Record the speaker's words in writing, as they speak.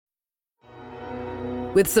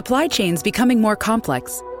With supply chains becoming more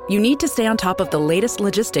complex, you need to stay on top of the latest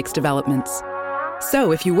logistics developments.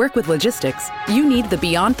 So if you work with logistics, you need the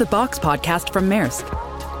Beyond the Box podcast from Maersk.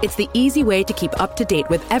 It's the easy way to keep up to date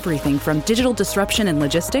with everything from digital disruption in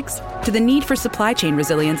logistics to the need for supply chain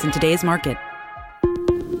resilience in today's market.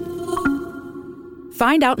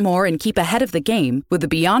 Find out more and keep ahead of the game with the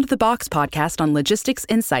Beyond the Box podcast on logistics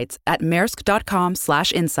insights at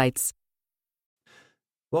maersk.com/insights.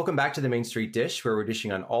 Welcome back to the Main Street Dish, where we're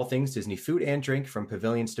dishing on all things Disney food and drink, from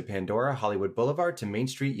pavilions to Pandora, Hollywood Boulevard to Main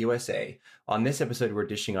Street, USA. On this episode, we're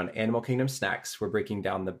dishing on Animal Kingdom snacks. We're breaking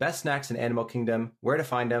down the best snacks in Animal Kingdom, where to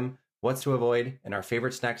find them, what's to avoid, and our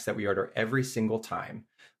favorite snacks that we order every single time.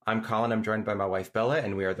 I'm Colin. I'm joined by my wife, Bella,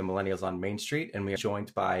 and we are the Millennials on Main Street, and we are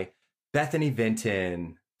joined by Bethany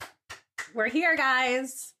Vinton. We're here,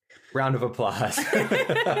 guys. Round of applause.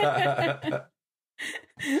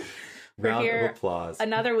 Round of applause.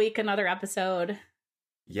 Another week, another episode.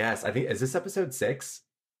 Yes, I think, is this episode 6?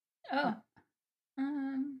 Oh.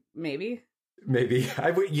 Maybe. Maybe.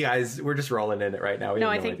 You guys, we're just rolling in it right now. We have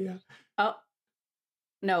no idea. Oh.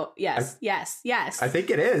 No, yes. I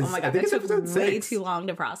think it is. Oh my God, I think it's episode 6. Way too long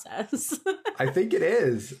to process. I think it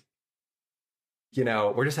is. You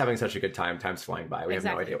know, we're just having such a good time. Time's flying by. We have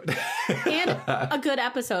no idea what. And a good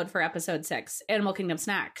episode for episode 6, Animal Kingdom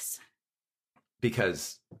snacks.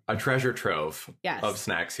 Because a treasure trove of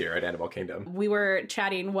snacks here at Animal Kingdom. We were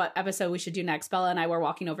chatting what episode we should do next. Bella and I were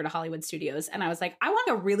walking over to Hollywood Studios, and I was like, I want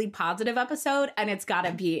a really positive episode, and it's got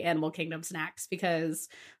to be Animal Kingdom snacks, because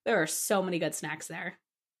there are so many good snacks there.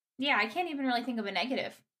 Yeah, I can't even really think of a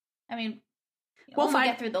negative. I mean, we'll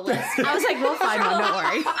get through the list. I was like, we'll find one, don't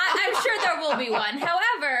worry. I'm sure there will be one.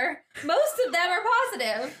 However, most of them are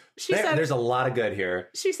positive. She said there's a lot of good here.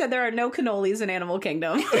 She said there are no cannolis in Animal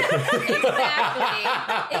Kingdom.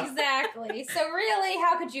 Exactly. So really,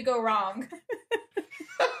 how could you go wrong?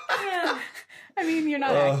 Yeah. I mean, you're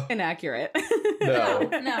not inaccurate. No.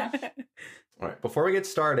 All right. Before we get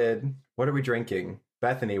started, what are we drinking?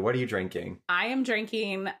 Bethany, what are you drinking? I am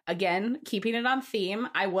drinking, again, keeping it on theme.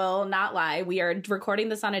 I will not lie. We are recording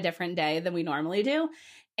this on a different day than we normally do.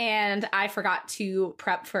 And I forgot to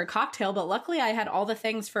prep for a cocktail, but luckily I had all the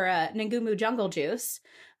things for a Ngumu Jungle Juice.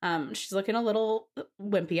 She's looking a little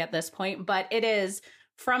wimpy at this point, but it is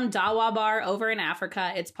from Dawa Bar over in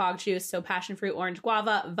Africa. It's pog juice, so passion fruit, orange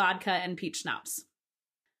guava, vodka, and peach schnapps.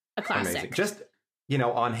 A classic. Amazing. Just,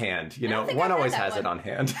 on hand. One always has it on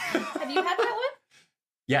hand. Have you had that one?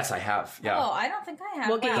 Yes, I have. Yeah. Oh, I don't think I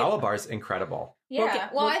have. Dawa Bar's incredible. Yeah.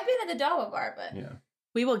 I've been at the Dawa Bar, but yeah,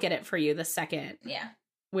 we will get it for you the second. Yeah.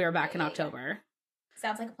 We are back in October.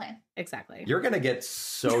 Sounds like a plan. Exactly. You're gonna get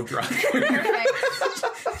so drunk.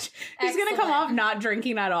 Perfect. She's gonna come off not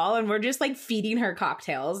drinking at all, and we're just like feeding her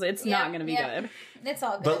cocktails. It's not gonna be good. It's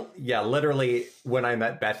all good. But yeah, literally, when I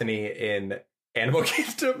met Bethany in Animal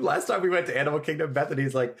Kingdom, last time we went to Animal Kingdom,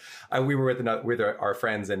 Bethany's like, we were with our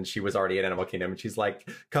friends, and she was already at Animal Kingdom, and she's like,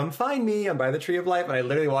 come find me, I'm by the Tree of Life. And I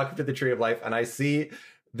literally walk up to the Tree of Life, and I see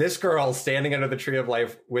this girl standing under the Tree of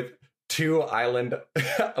Life with 2 island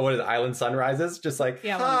sunrises, just like,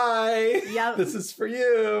 hi, this is for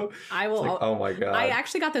you. I will. Like, oh my God. I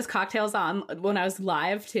actually got those cocktails on when I was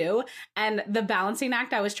live too. And the balancing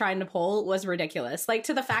act I was trying to pull was ridiculous. Like,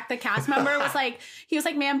 to the fact the cast member was like, he was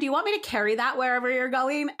like, ma'am, do you want me to carry that wherever you're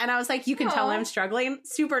going? And I was like, you can tell I'm struggling.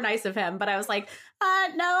 Super nice of him. But I was like,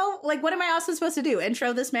 no, like, what am I also supposed to do?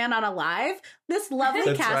 Intro this man on a live? This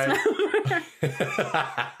lovely cast member.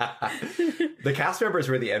 The cast members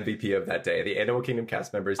were the MVP of that day. The Animal Kingdom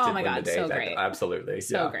cast members did win the day. So great. Absolutely.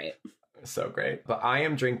 Great. So great. But I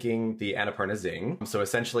am drinking the Annapurna Zing. So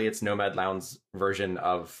essentially it's Nomad Lounge's version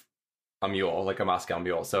of a mule, like a Moscow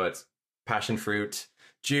mule. So it's passion fruit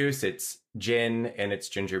juice, it's gin, and it's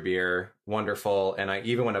ginger beer. Wonderful. And I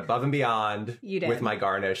even went above and beyond with my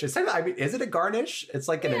garnish. Is it a garnish? It's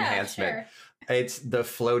like an enhancement. Sure. It's the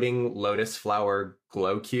floating lotus flower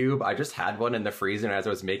glow cube. I just had one in the freezer, and as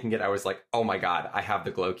I was making it, I was like, oh my God, I have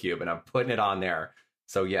the glow cube, and I'm putting it on there.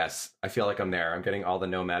 So yes, I feel like I'm there. I'm getting all the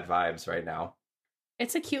Nomad vibes right now.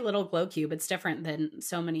 It's a cute little glow cube. It's different than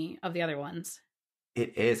so many of the other ones.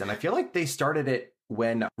 It is. And I feel like they started it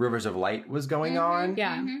when Rivers of Light was going on.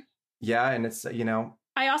 Yeah. Mm-hmm. Yeah. And it's, I did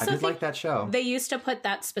think like that show. They used to put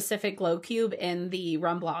that specific glow cube in the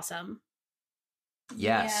Rum Blossom.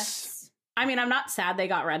 Yes. I mean, I'm not sad they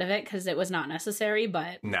got rid of it because it was not necessary,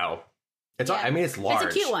 but no, it's it's large.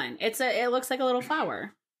 It's a cute one. It looks like a little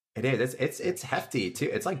flower. It is. It's hefty too.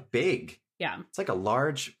 It's like big. Yeah. It's like a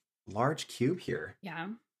large cube here. Yeah.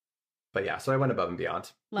 But yeah, so I went above and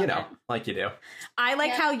beyond. Love it. Like you do. I like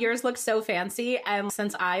Yeah. how yours look so fancy. And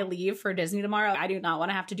since I leave for Disney tomorrow, I do not want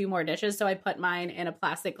to have to do more dishes. So I put mine in a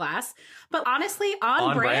plastic glass. But honestly,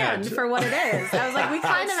 on brand for what it is. I was like, we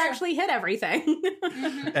kind of actually hit everything.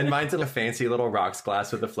 And mine's in a fancy little rocks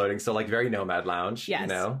glass with a floating, so like very Nomad Lounge, Yes. you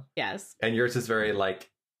know? Yes. And yours is very like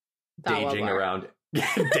daging Bar.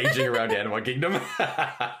 around Animal Kingdom.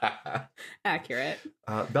 Accurate.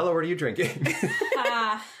 Bella, what are you drinking?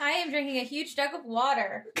 I am drinking a huge jug of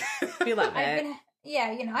water. We love I've it.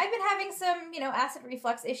 been, I've been having some, acid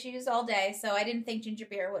reflux issues all day, so I didn't think ginger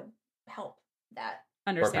beer would help that.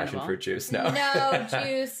 Or passion Understandable. fruit juice? No. No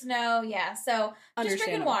juice, no, yeah. So just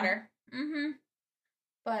drinking Understandable. water.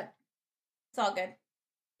 But it's all good.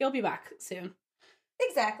 You'll be back soon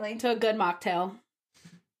Exactly. to a good mocktail.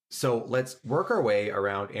 So let's work our way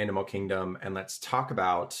around Animal Kingdom and let's talk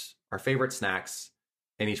about our favorite snacks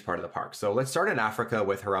in each part of the park. So let's start in Africa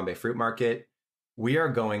with Harambe Fruit Market. We are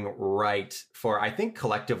going right for, I think,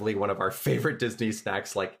 collectively one of our favorite Disney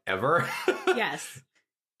snacks like ever. Yes.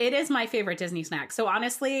 It is my favorite Disney snack. So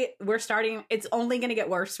honestly, it's only going to get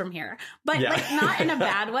worse from here. But Yeah. like not in a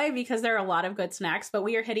bad way because there are a lot of good snacks, but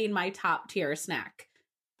we are hitting my top tier snack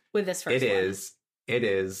with this first one. It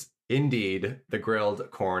is indeed the grilled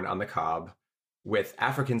corn on the cob with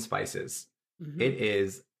African spices. Mhm. It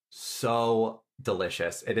is so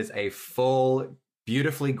delicious. It is a full,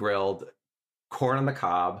 beautifully grilled corn on the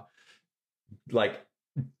cob, like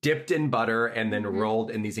dipped in butter and then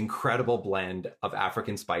rolled in these incredible blend of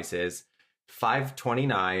African spices.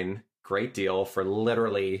 $5.29, great deal for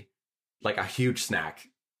literally like a huge snack.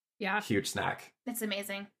 Yeah. Huge snack. It's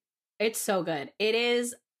amazing. It's so good. It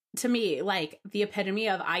is, to me, like the epitome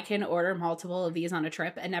of I can order multiple of these on a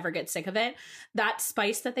trip and never get sick of it. That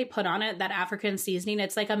spice that they put on it, that African seasoning,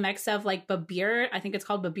 it's like a mix of like babir, I think it's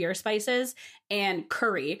called babir spices, and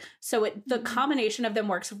curry. So the combination of them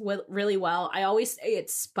works really well. I always say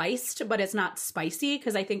it's spiced, but it's not spicy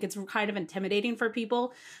because I think it's kind of intimidating for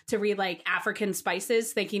people to read like African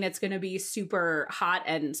spices thinking it's going to be super hot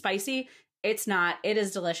and spicy. It's not. It is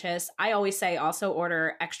delicious. I always say also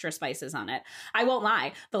order extra spices on it. I won't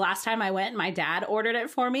lie. The last time I went, my dad ordered it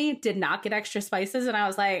for me, did not get extra spices. And I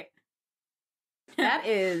was like, that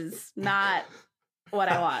is not what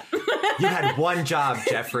I want. You had one job,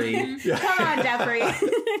 Jeffrey. Come on, Jeffrey.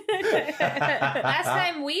 Last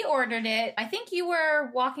time we ordered it, I think you were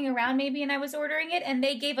walking around maybe and I was ordering it and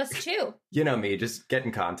they gave us 2. You know me, just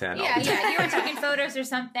getting content. all Yeah, the time. yeah. You were taking photos or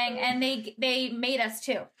something and they made us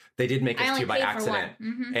 2. They did make I us only two by paid for accident.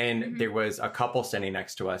 one. And there was a couple standing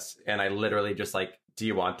next to us. And I literally just like, do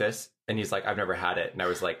you want this? And he's like, I've never had it. And I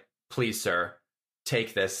was like, please, sir,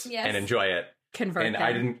 take this Yes. and enjoy it. Convert And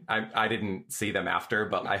them. I didn't see them after,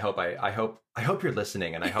 but I hope you're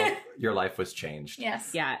listening and I hope your life was changed.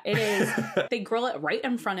 Yes. Yeah, it is. They grill it right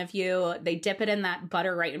in front of you. They dip it in that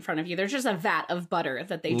butter right in front of you. There's just a vat of butter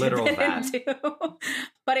that they Literal dip it vat. into.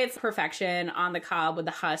 But it's perfection on the cob with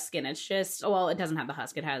the husk. And it's just, well, it doesn't have the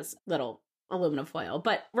husk. It has little aluminum foil.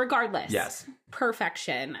 But regardless, Yes.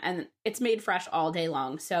 perfection. And it's made fresh all day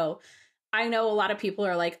long. So I know a lot of people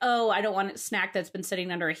are like, oh, I don't want a snack that's been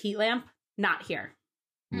sitting under a heat lamp. Not here.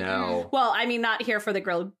 No. Well, I mean, not here for the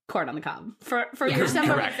grilled corn on the cob. For Yeah, your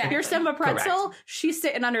Simba, correct. your Simba Correct. pretzel, she's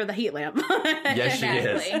sitting under the heat lamp. Yes, she is.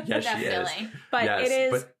 Exactly. Yes, she is. Definitely. But Yes, it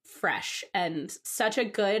is but- fresh and such a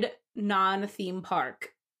good non-theme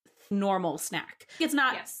park normal snack. It's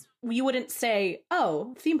not, Yes. you wouldn't say,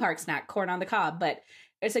 oh, theme park snack, corn on the cob, but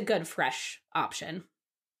it's a good fresh option.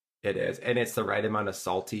 It is. And it's the right amount of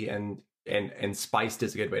salty and spiced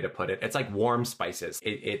is a good way to put it. It's like warm spices.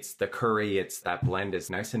 It's the curry. It's that blend is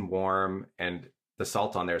nice and warm and the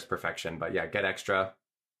salt on there is perfection. But yeah, get extra.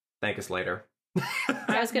 Thank us later.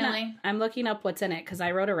 Definitely. I'm looking up what's in it because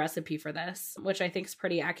I wrote a recipe for this, which I think is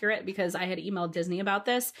pretty accurate because I had emailed Disney about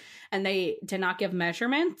this and they did not give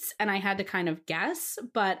measurements and I had to kind of guess,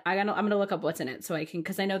 but I'm going to look up what's in it so I can,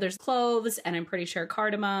 because I know there's cloves and I'm pretty sure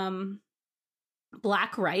cardamom,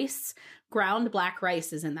 black rice, ground black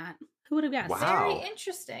rice is in that. Who would have guessed? Wow. Very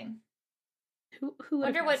interesting. Who would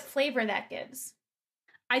have Wonder what guessed? flavor that gives.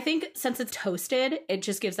 I think since it's toasted, it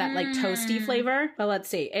just gives that like toasty Mm. flavor. But let's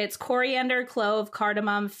see. It's coriander, clove,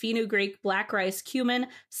 cardamom, fenugreek, black rice, cumin,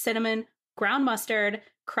 cinnamon, ground mustard,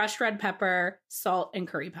 crushed red pepper, salt, and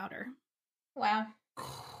curry powder. Wow.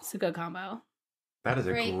 It's a good combo. That is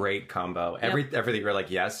a Great. great combo. Everything you're like,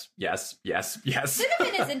 yes, yes, yes, yes.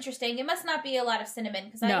 Cinnamon is interesting. It must not be a lot of cinnamon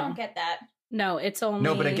because I No. don't get that. No, it's only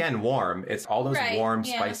No, but again, warm. It's all those Right, warm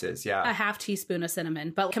yeah. spices. a Yeah. half teaspoon of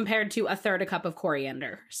cinnamon, but compared to a third a cup of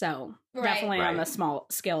coriander. So Right. definitely on Right. the small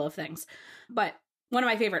scale of things. But One of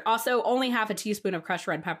my favorite. Also, only half a teaspoon of crushed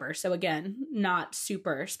red pepper. So again, not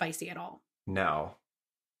super spicy at all. No.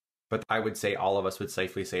 But I would say all of us would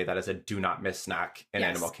safely say that is a do not miss snack in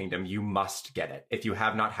Yes. Animal Kingdom. You must get it. If you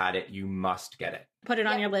have not had it, you must get it. Put it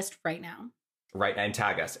on Yep. your list right now. Right, and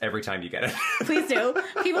tag us every time you get it. Please do.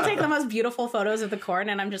 People take the most beautiful photos of the corn,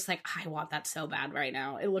 and I'm just like, I want that so bad right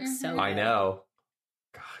now. It looks so Mhm. good. I know.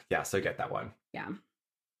 God, yeah, so get that one. Yeah.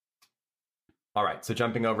 All right, so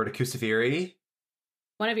jumping over to Kusafiri.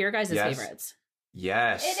 One of your guys' Yes. favorites.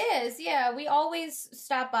 Yes. It is, yeah. We always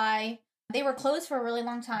stop by. They were closed for a really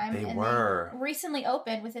long time. They and were. They recently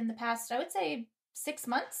opened within the past, I would say, 6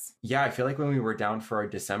 months. Yeah, I feel like when we were down for our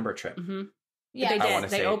December trip, Hmm. Yeah. They I did. wanna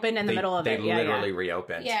They say opened in the middle of they it. Yeah, literally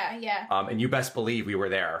reopened. Yeah, yeah. And you best believe we were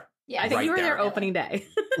there. Yeah. I think Right you were there there. opening day.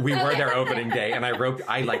 We Oh, were yeah. there opening day, and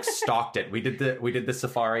I like stalked it. We did the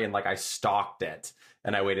safari, and like I stalked it,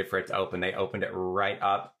 and I waited for it to open. They opened it right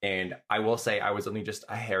up, and I will say I was only just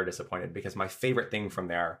a hair disappointed because my favorite thing from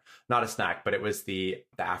there, not a snack, but it was the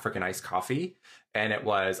African iced coffee, and it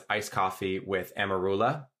was iced coffee with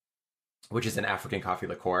amarula, which is an African coffee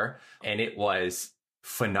liqueur, and it was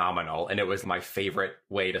phenomenal, and it was my favorite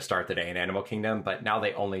way to start the day in Animal Kingdom. But now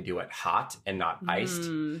they only do it hot and not iced.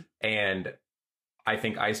 Mm. And I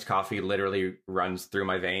think iced coffee literally runs through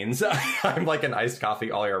my veins. I'm like an iced coffee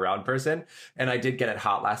all year round person. And I did get it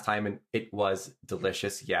hot last time, and it was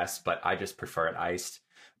delicious, yes, but I just prefer it iced.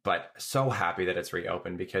 But so happy that it's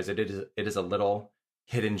reopened because it is a little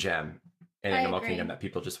hidden gem in I Animal agree. Kingdom that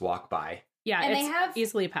people just walk by Yeah, And it's they have-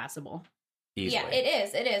 easily passable. easily. Yeah, it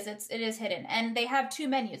is. It is. It is hidden. And they have 2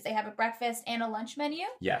 menus. They have a breakfast and a lunch menu.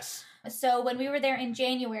 Yes. So when we were there in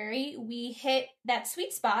January, we hit that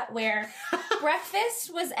sweet spot where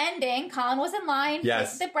breakfast was ending. Colin was in line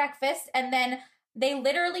Yes. with the breakfast, and then they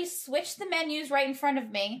literally switched the menus right in front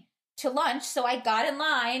of me to lunch. So I got in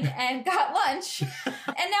line and got lunch.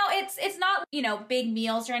 And now it's not, big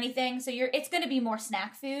meals or anything. So it's going to be more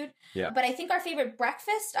snack food. Yeah. But I think our favorite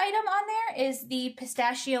breakfast item on there is the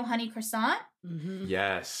pistachio honey croissant. Mm-hmm.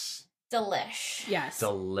 Yes. Delish. Yes.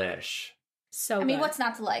 Delish. So I mean, good. what's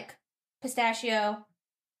not to like? Pistachio,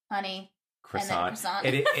 honey, Croissant. and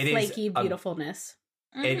then croissant. It is flaky a- beautifulness.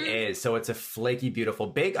 It Mhm. is. So it's a flaky, beautiful,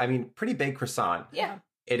 pretty big croissant. Yeah.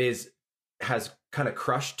 It has kind of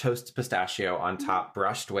crushed toast pistachio on top,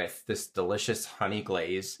 brushed with this delicious honey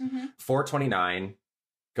glaze. Mhm. $4.29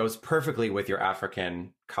 goes perfectly with your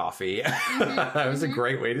African coffee. That was a mhm.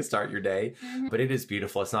 great way to start your day. Mhm. But it is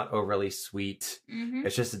beautiful. It's not overly sweet. Mhm.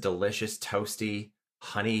 It's just a delicious, toasty,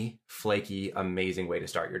 honey, flaky, amazing way to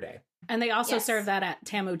start your day. And they also Yes. serve that at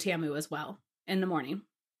Tamu Tamu as well in the morning.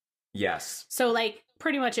 Yes. So like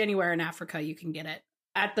pretty much anywhere in Africa you can get it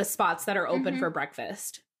at the spots that are open Mhm. for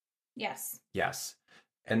breakfast. Yes. Yes.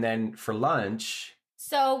 And then for lunch,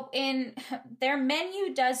 So in their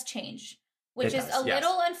menu does change, which It is does, a yes.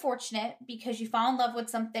 little unfortunate because you fall in love with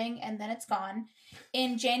something and then it's gone.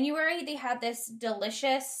 In January, they had this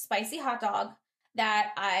delicious spicy hot dog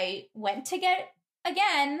that I went to get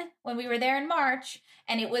again when we were there in March,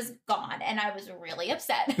 and it was gone, and I was really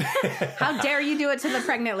upset. How dare you do it to the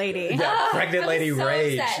pregnant lady? Yeah, Ah, pregnant I was lady so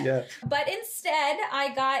rage. upset. Yeah. But instead,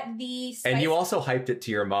 I got the spicy. And you also hyped it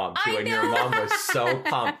to your mom too, I and your know. mom was so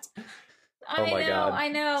pumped. Oh my God. I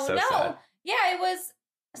know. So no. sad. Yeah, it was.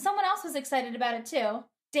 Someone else was excited about it too.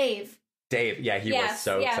 Dave. Dave, yeah, he was Yes,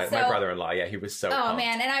 so yeah, excited. My so- brother-in-law, yeah, he was so Oh pumped.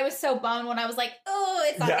 man, and I was so bummed when I was like, "Oh,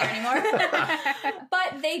 it's not Yeah. there anymore."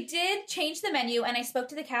 But they did change the menu, and I spoke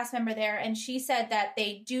to the cast member there, and she said that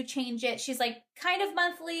they do change it. She's like, kind of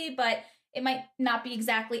monthly, but it might not be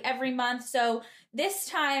exactly every month. So this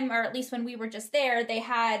time, or at least when we were just there, they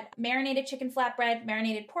had marinated chicken flatbread,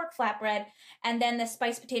 marinated pork flatbread, and then the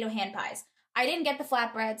spiced potato hand pies. I didn't get the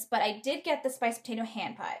flatbreads, but I did get the spiced potato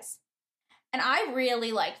hand pies, and I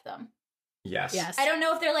really liked them. Yes. Yes. I don't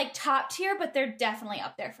know if they're like top tier, but they're definitely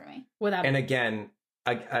up there for me. Without And again,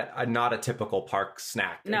 a not a typical park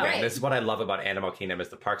snack. No. Again, Right. This is what I love about Animal Kingdom is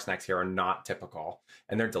the park snacks here are not typical,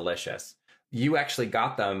 and they're delicious. You actually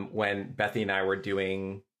got them when Bethy and I were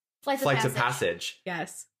doing Flights of Passage,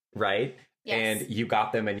 yes. right? Yes. And you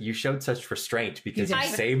got them, and you showed such restraint because you I-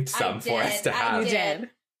 saved some for us to have. You did. did.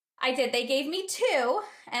 I did. They gave me 2,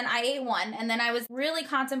 and I ate 1. And then I was really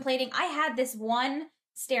contemplating. I had this one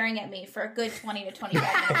staring at me for a good 20 to 25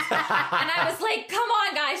 minutes. And I was like, come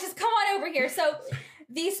on, guys, just come on over here. So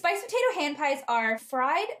these spiced potato hand pies are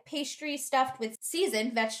fried pastry stuffed with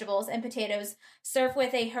seasoned vegetables and potatoes, served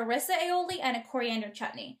with a harissa aioli and a coriander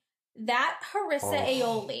chutney. That harissa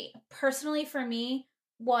aioli, personally for me,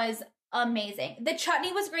 was amazing. The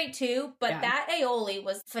chutney was great too, but Yeah. that aioli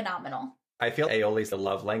was phenomenal. I feel aioli is the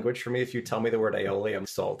love language for me. If you tell me the word aioli, I'm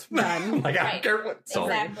sold. Done. Like, I Right. don't care what. Sold.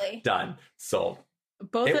 Exactly. Done. Sold.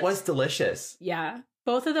 Both It was delicious. Yeah.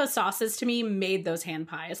 Both of those sauces to me made those hand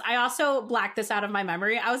pies. I also blacked this out of my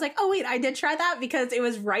memory. I was like, oh, wait, I did try that because it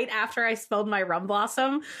was right after I spilled my rum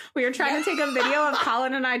blossom. We were trying to take a video of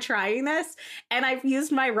Colin and I trying this, and I've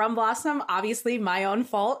used my rum blossom, obviously my own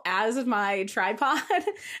fault, as my tripod.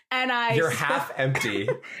 And You're half empty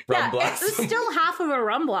rum yeah, blossom. it's still half of a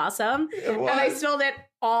rum blossom. And I spilled it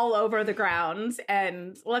all over the ground,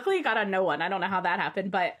 and luckily it got on no one. I don't know how that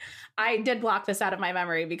happened, but I did block this out of my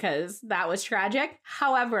memory because that was tragic.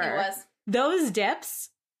 However, It was. those dips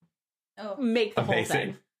Oh, make the whole Amazing.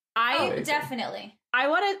 thing. I Amazing. definitely. I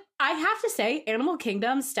have to say, Animal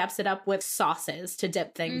Kingdom steps it up with sauces to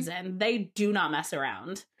dip things in. They do not mess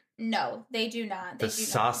around. No, they do not. They The do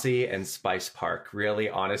Saucy and Spice Park, really,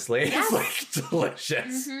 honestly, Yes. is like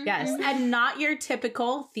delicious. not. Mhm, Yes, mhm. and not your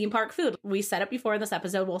typical theme park food. We said it before in this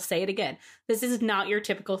episode, we'll say it again. This is not your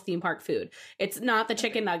typical theme park food. It's not the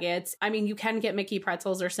chicken nuggets. I mean, you can get Mickey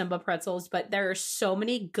pretzels or Simba pretzels, but there are so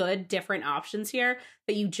many good different options here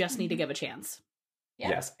that you just need to give a chance. Yeah.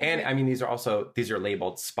 Yes. And I mean, these are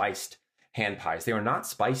labeled spiced hand pies. They are not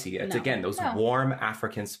spicy. It's No. again, those No. warm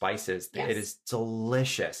African spices. Yes. It is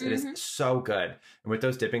delicious. It Mhm. is so good. And with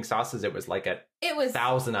those dipping sauces, it was like a It was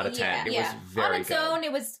 1,000 out of 10. It was very on its good. own.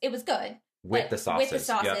 It was good. With but the sauces. With the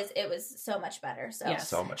sauces, Yep. it was so much better. So Yes.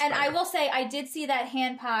 So much And better. I will say, I did see that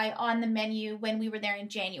hand pie on the menu when we were there in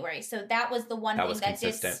January. So that was the one That thing was that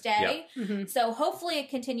did consistent. stay. Mhm. So hopefully it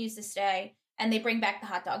continues to stay and they bring back the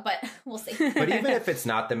hot dog, but we'll see. But even if it's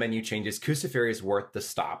not, the menu changes. Kusafiri is worth the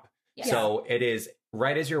stop. Yeah. So it is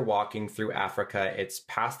right as you're walking through Africa. It's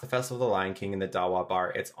past the Festival of the Lion King and the Dawa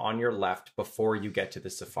Bar. It's on your left before you get to the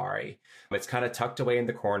safari. It's kind of tucked away in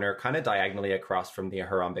the corner, kind of diagonally across from the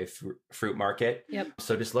Harambe fruit market. Yep.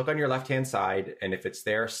 So just look on your left-hand side, and if it's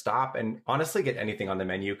there, stop and honestly get anything on the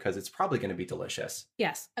menu because it's probably going to be delicious.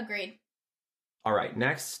 Yes. Agreed. All right,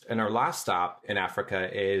 next and our last stop in Africa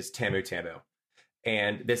is Tamu Tamu.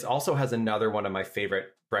 And this also has another one of my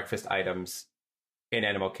favorite breakfast items in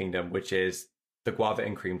Animal Kingdom, which is the guava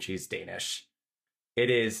and cream cheese Danish. It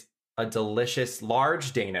is a delicious,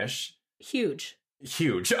 large Danish, Huge.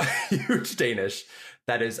 huge, huge Danish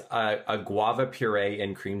that is a guava puree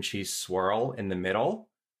and cream cheese swirl in the middle.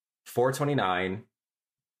 $4.29.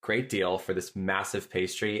 Great deal for this massive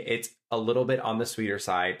pastry. It's a little bit on the sweeter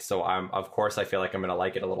side, so of course I feel like I'm going to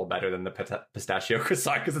like it a little better than the pistachio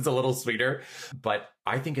croissant because it's a little sweeter, but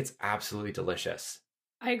I think it's absolutely delicious.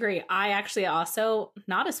 I agree. I actually also,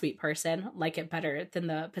 not a sweet person, like it better than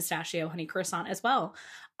the pistachio honey croissant as well.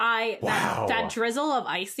 Wow. That drizzle of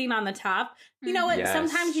icing on the top. You know what? Yes.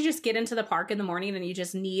 Sometimes you just get into the park in the morning and you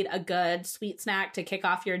just need a good sweet snack to kick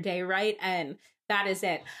off your day right, and that is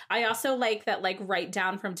it. I also like that, like right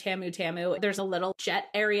down from Tamu Tamu, there's a little jet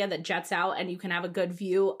area that jets out and you can have a good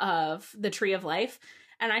view of the Tree of Life.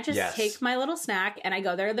 And I just Yes. take my little snack and I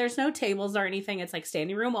go there. There's no tables or anything. It's like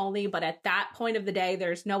standing room only. But at that point of the day,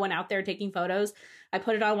 there's no one out there taking photos. I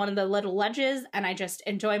put it on one of the little ledges and I just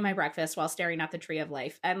enjoy my breakfast while staring at the Tree of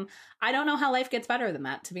Life. And I don't know how life gets better than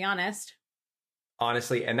that, to be honest.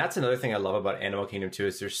 Honestly, and that's another thing I love about Animal Kingdom too,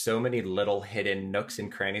 is there's so many little hidden nooks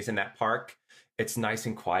and crannies in that park. It's nice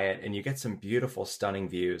and quiet and you get some beautiful, stunning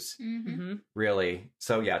views. Mm-hmm. Really.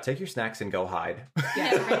 So yeah, take your snacks and go hide.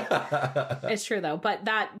 Yeah, It's true, though. But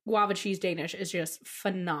that guava cheese Danish is just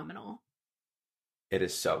phenomenal. It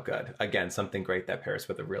is so good. Again, something great that pairs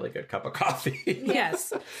with a really good cup of coffee.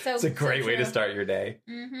 Yes. So It's a great way to true. start your day.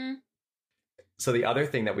 Mm-hmm. So the other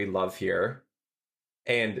thing that we love here,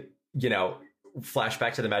 and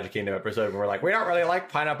flashback to the Magic Kingdom episode when we're like, we don't really like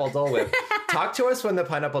pineapple Dole Whip. Talk to us when the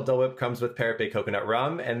pineapple Dole Whip comes with Parrot Bay coconut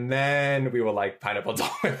rum, and then we will like pineapple Dole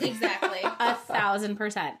Whip. Exactly.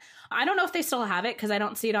 1,000%. I don't know if they still have it because I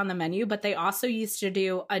don't see it on the menu, but they also used to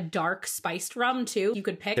do a dark spiced rum too. You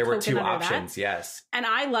could pick. There were two coconut or that. options, yes. And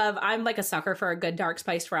I'm like a sucker for a good dark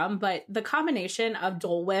spiced rum, but the combination of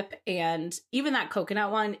Dole Whip and even that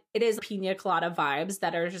coconut one, it is pina colada vibes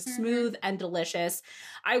that are just smooth and delicious.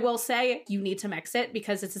 I will say you need to mix it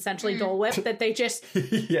because it's essentially Dole Whip that they just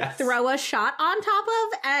Yes. throw a shot on top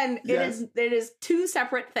of, and Yes. it is two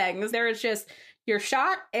separate things. There is just your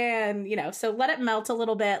shot, and so let it melt a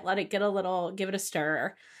little bit, let it give it a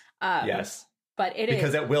stir. Yes. But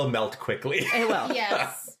Because it will melt quickly. it will.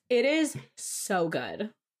 Yes, It is so good.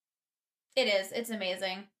 it is. It's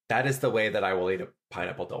amazing. That is the way that I will eat a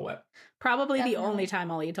pineapple Dole Whip. Probably Definitely. the only time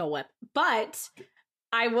I'll eat Dole Whip. But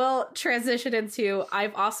I will transition into,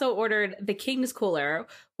 I've also ordered the King's Cooler,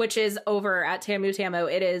 which is over at Tamu Tamu.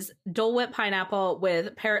 It is Dole Whip pineapple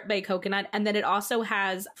with Parrot Bay coconut, and then it also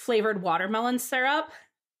has flavored watermelon syrup.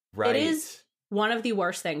 Right. It is one of the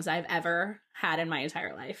worst things I've ever had in my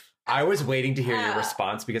entire life. I was waiting to hear your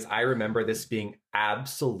response because I remember this being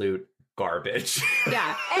absolute garbage.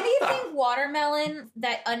 Yeah. Anything watermelon,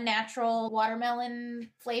 that unnatural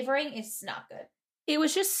watermelon flavoring is not good. It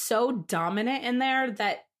was just so dominant in there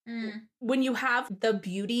that when you have the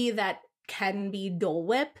beauty that can be Dole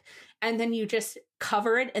Whip and then you just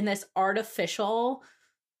cover it in this artificial,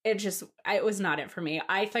 it was not it for me.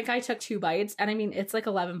 I think I took 2 bites, and I mean, it's like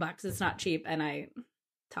 $11. It's not cheap, and I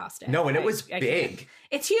tossed it. No, and it was big. Can't.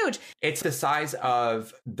 It's huge. It's the size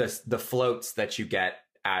of the floats that you get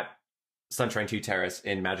at Sunshine 2 Terrace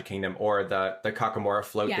in Magic Kingdom, or the Kakamora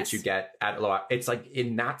float that you get at Loa. It's like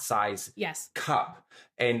in that size cup.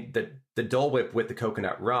 And the Dole Whip with the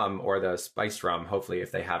coconut rum or the spiced rum, hopefully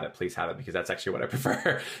if they have it, please have it, because that's actually what I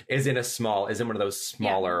prefer, is in one of those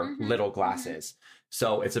smaller little glasses.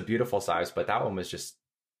 So it's a beautiful size, but that one was just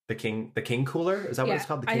the king cooler. Is that what it's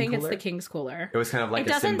called? The king I think cooler? It's the King's Cooler. It was kind of like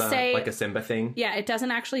a Simba thing. Yeah, it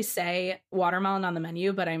doesn't actually say watermelon on the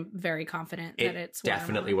menu, but I'm very confident that it's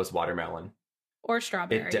definitely was watermelon. Or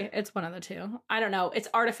strawberry. It's one of the two. I don't know. It's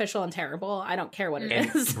artificial and terrible. I don't care what it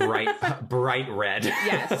is. bright red.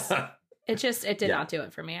 Yes. It did not do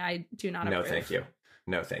it for me. I do not approve.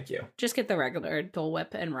 No, thank you. Just get the regular Dole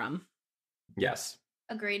Whip and rum. Yes.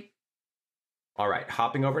 Agreed. All right.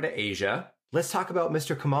 Hopping over to Asia. Let's talk about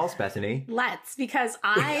Mr. Kamal's, Bethany. Let's, because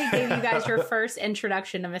I gave you guys your first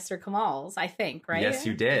introduction to Mr. Kamal's, I think, right? Yes,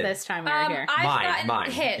 you did. This time we were here. I've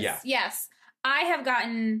mine. His. Yeah. Yes. I have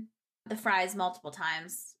gotten the fries multiple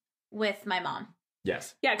times with my mom.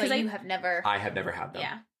 Yes. Yeah, because you have never. I have never had them.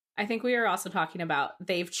 Yeah. I think we were also talking about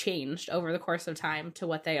they've changed over the course of time to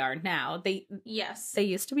what they are now. They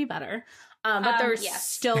used to be better. But they're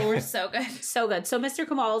still so good. So good. So Mr.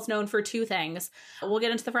 Kamal is known for 2 things. We'll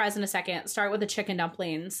get into the fries in a second. Start with the chicken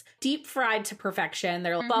dumplings. Deep fried to perfection.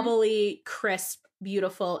 They're bubbly, crisp,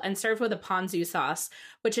 beautiful, and served with a ponzu sauce,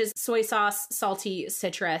 which is soy sauce, salty,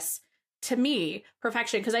 citrus. To me,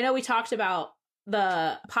 perfection. Because I know we talked about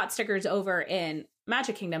the pot stickers over in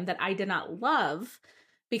Magic Kingdom that I did not love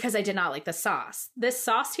because I did not like the sauce. This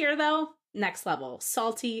sauce here, though, next level.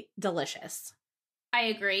 Salty, delicious. I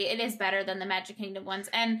agree. It is better than the Magic Kingdom ones.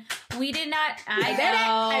 And we did not.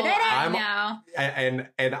 I know.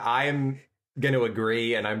 And I'm going to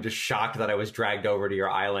agree. And I'm just shocked that I was dragged over to your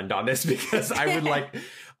island on this, because I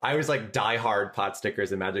was like diehard pot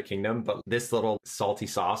stickers in Magic Kingdom. But this little salty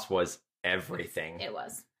sauce was everything. It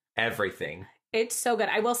was. Everything. It's so good.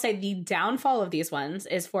 I will say the downfall of these ones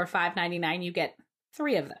is for $5.99, you get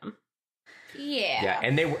 3 of them. Yeah. Yeah.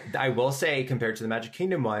 And I will say, compared to the Magic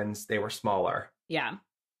Kingdom ones, they were smaller. Yeah.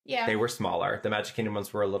 Yeah. They were smaller. The Magic Kingdom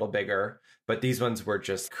ones were a little bigger, but these ones were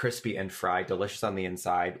just crispy and fried, delicious on the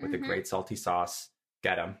inside with a great salty sauce.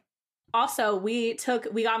 Get them. Also, we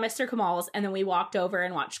got Mr. Kamal's and then we walked over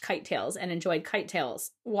and watched Kite Tales and enjoyed Kite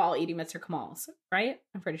Tales while eating Mr. Kamal's, right?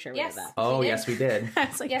 I'm pretty sure we did that. Oh, yes, we did.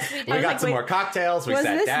 Yes, we did. We got some more cocktails. We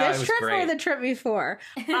sat down. This trip or the trip before?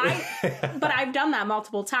 But I've done that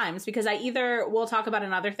multiple times because we'll talk about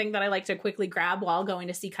another thing that I like to quickly grab while going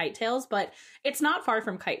to see Kite Tales, but it's not far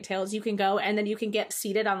from Kite Tales. You can go and then you can get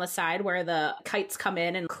seated on the side where the kites come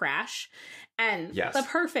in and crash. And the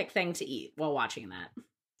perfect thing to eat while watching that.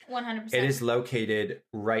 100%. It is located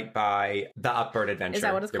right by the Upbird Adventure. Is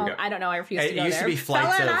that what it's called? I don't know. I refuse to go there. It used to be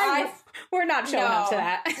flights of... We're not showing up to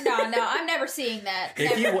that. No, I'm never seeing that.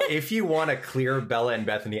 If you want to clear Bella and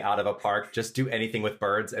Bethany out of a park, just do anything with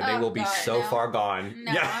birds, and they will be far gone.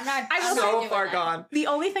 No, I'm not. I'm so far gone. The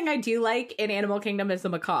only thing I do like in Animal Kingdom is the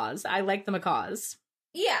macaws. I like the macaws.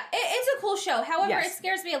 Yeah, it's a cool show. However, it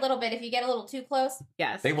scares me a little bit if you get a little too close.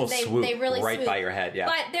 Yes, they will swoop really right by your head. Yeah,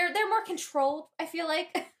 but they're more controlled, I feel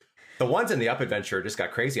like. The ones in the Up Adventure just got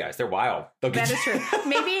crazy eyes. They're wild. That is true.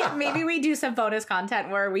 Maybe we do some bonus content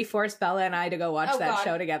where we force Bella and I to go watch that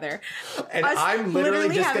show together. And I'm literally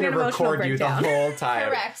just going to record you the whole time.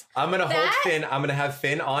 Correct. I'm going to hold Finn. I'm going to have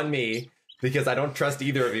Finn on me because I don't trust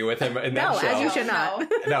either of you with him in that show. No, as you should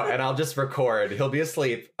not. No, and I'll just record. He'll be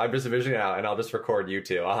asleep. I'm just envisioning out, and I'll just record you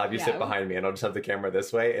two. I'll have you sit behind me, and I'll just have the camera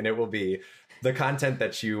this way, and it will be the content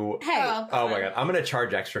that you... Hey. Oh my God. I'm going to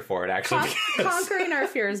charge extra for it, actually. Conquering our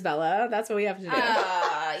fears, Bella. That's what we have to do.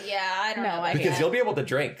 I don't know. Because you'll be able to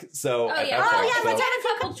drink. So let's have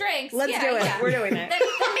a couple drinks. Let's do it. We're doing it. Then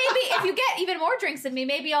maybe if you get even more drinks than me,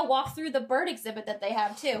 maybe I'll walk through the bird exhibit that they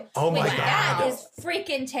have too. Oh my God. That is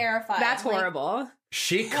freaking terrifying. That's horrible.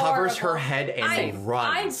 She covers her head and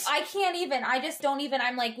runs. I can't even. I just don't even.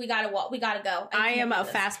 I'm like, we gotta walk. We gotta go. I am a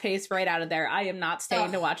fast paced right out of there. I am not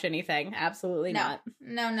staying to watch anything. Absolutely not.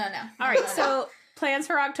 No. All right. So plans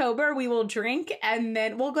for October, we will drink and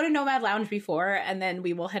then we'll go to Nomad Lounge before and then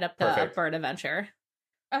we will hit up the bird adventure.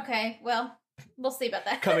 Okay. Well, we'll see about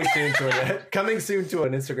that. Coming soon to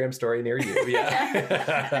an Instagram story near you.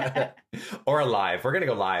 Yeah. Or a live. We're going to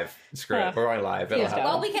go live. Screw it. We're going live.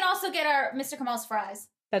 Well, we can also get our Mr. Kamal's fries.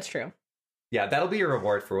 That's true. Yeah, that'll be your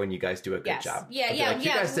reward for when you guys do a good job. Yeah.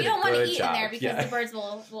 We don't want to eat in there because the birds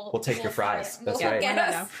will take your fries. That's right. Get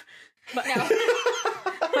us.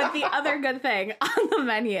 But the other good thing on the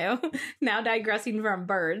menu, now digressing from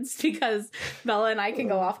birds, because Bella and I can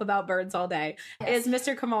go off about birds all day, is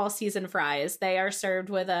Mr. Kamal's seasoned fries. They are served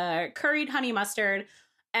with a curried honey mustard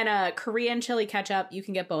and a Korean chili ketchup. You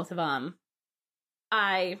can get both of them.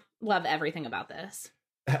 I love everything about this.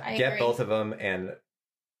 Get both of them and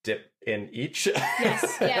dip in each.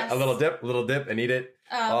 Yes. A little dip, and eat it.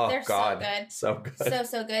 They're God. so good. So good.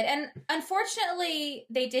 So good. And unfortunately,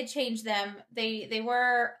 they did change them. They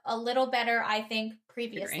were a little better, I think,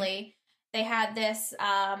 previously. They had this,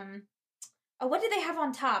 what did they have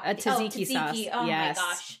on top? A tzatziki sauce. Oh my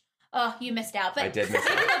gosh. Oh, you missed out. But I did miss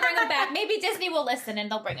maybe out. they'll bring them back. Maybe Disney will listen and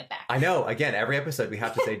they'll bring it back. I know. Again, every episode we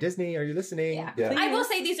have to say, Disney, are you listening? Yeah. I will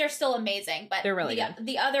say these are still amazing, but they're really good.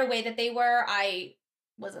 The other way that they were, I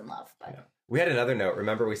was in love. But we had another note.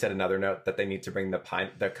 Remember, we said another note that they need to bring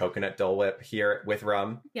the coconut Dole Whip here with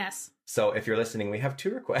rum. Yes. So if you're listening, we have 2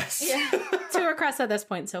 requests. Yeah. 2 requests at this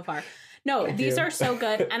point so far. No, these are so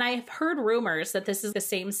good. And I've heard rumors that this is the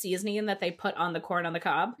same seasoning that they put on the corn on the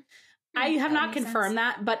cob. I have not confirmed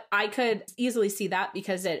that, but I could easily see that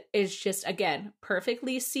because it is just, again,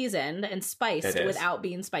 perfectly seasoned and spiced without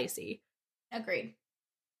being spicy. Agreed.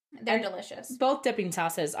 They're delicious. Both dipping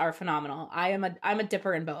sauces are phenomenal. I'm a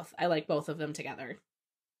dipper in both. I like both of them together.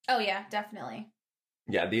 Oh yeah, definitely.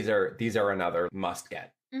 Yeah, these are another must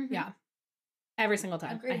get. Mm-hmm. Yeah. Every single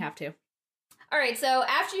time. Agreed. I have to. All right, so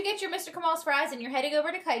after you get your Mr. Kamal's fries and you're heading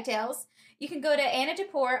over to Kite Tails, you can go to Anna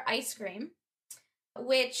Depor Ice Cream,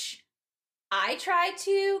 which I tried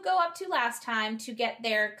to go up to last time to get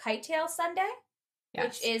their Kite Tail sundae,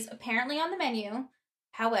 which is apparently on the menu.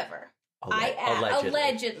 However,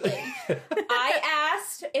 allegedly. I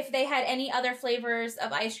asked if they had any other flavors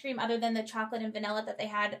of ice cream other than the chocolate and vanilla that they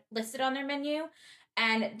had listed on their menu,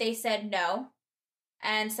 and they said no.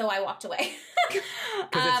 And so I walked away.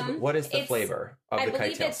 What is the flavor of the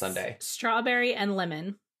Kite Tail sundae? Strawberry and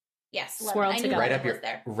lemon. Yes, swirled together.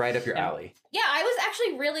 Right up your alley. Yeah, I was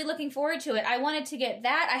actually really looking forward to it. I wanted to get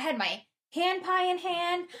that. I had my hand pie in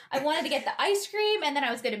hand. I wanted to get the ice cream, and then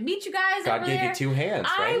I was going to meet you guys God over gave there. you 2 hands,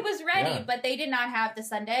 right? I was ready, but they did not have the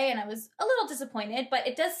sundae, and I was a little disappointed, but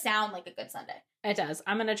it does sound like a good sundae. It does.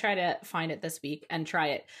 I'm going to try to find it this week and try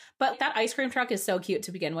it. But that ice cream truck is so cute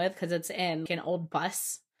to begin with because it's in an old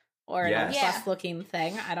bus or an old bus-looking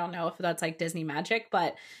thing. I don't know if that's like Disney magic,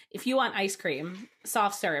 but if you want ice cream,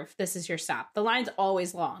 soft serve, this is your stop. The line's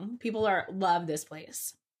always long. People love this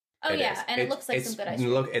place. Oh, it looks like some good ice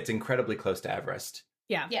cream. It's incredibly close to Everest.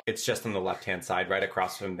 Yeah. It's just on the left-hand side, right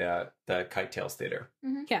across from the Kite Tails Theater.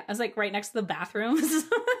 Mm-hmm. Yeah, it's like right next to the bathrooms.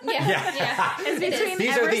 Yeah. It's between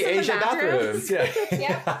These are the Asian bathrooms.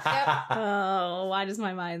 Yep. Oh, why does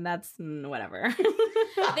my mind? That's whatever.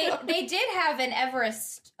 They did have an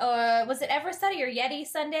Everest, was it Everest sundae or Yeti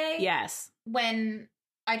sundae? Yes. When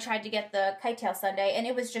I tried to get the Kite Tail sundae, and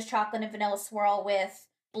it was just chocolate and vanilla swirl with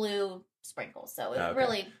blue sprinkles. So it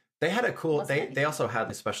really... They had a cool... They also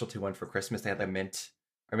had a specialty one for Christmas. They had the mint...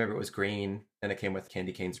 I remember it was green, and it came with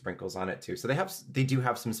candy cane sprinkles on it too. So they do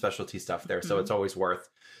have some specialty stuff there. Mm-hmm. So it's always worth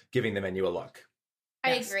giving the menu a look.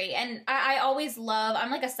 I agree, and I always love. I'm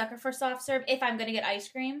like a sucker for soft serve if I'm going to get ice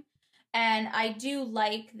cream, and I do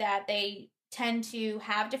like that they tend to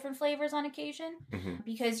have different flavors on occasion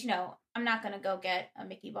because I'm not going to go get a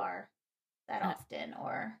Mickey bar that often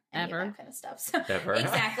or any of that kind of stuff. So, Ever.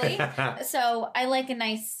 Exactly. So I like a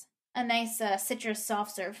nice citrus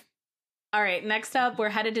soft serve. All right, next up, we're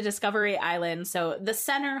headed to Discovery Island, so the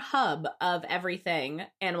center hub of everything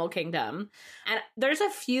Animal Kingdom. And there's a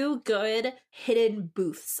few good hidden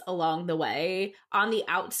booths along the way on the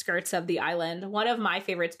outskirts of the island. One of my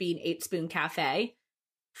favorites being 8 Spoon Cafe,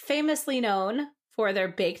 famously known for their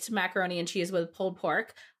baked macaroni and cheese with pulled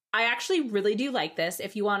pork. I actually really do like this.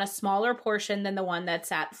 If you want a smaller portion than the one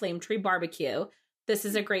that's at Flame Tree Barbecue, this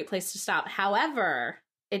is a great place to stop. However,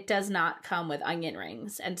 it does not come with onion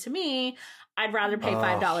rings. And to me, I'd rather pay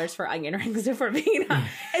 $5 for onion rings if we're being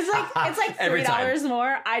honest. It's like $3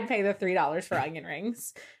 more. I'd pay the $3 for onion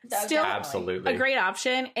rings. Still absolutely a great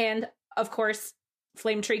option. And of course,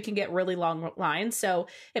 Flame Tree can get really long lines. So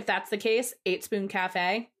if that's the case, 8 Spoon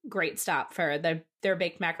Cafe, great stop for their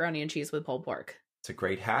baked macaroni and cheese with pulled pork. It's a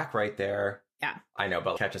great hack right there. Yeah. I know,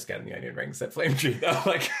 but catch us getting the onion rings at Flame Tree, though.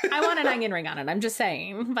 Like, I want an onion ring on it. I'm just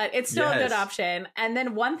saying, but it's still a good option. And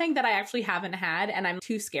then one thing that I actually haven't had, and I'm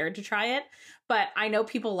too scared to try it, but I know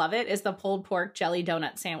people love it, is the pulled pork jelly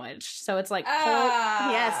donut sandwich. So it's like,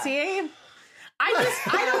 yeah, see?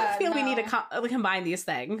 I don't feel we need to combine these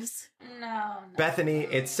things. No. Bethany,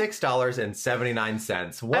 it's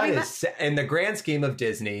 $6.79. What is, in the grand scheme of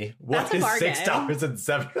Disney, what is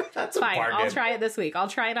 $6.70? That's fine, a bargain. I'll try it this week. I'll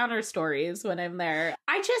try it on our stories when I'm there.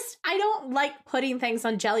 I don't like putting things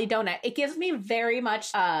on jelly donut. It gives me very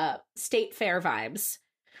much state fair vibes.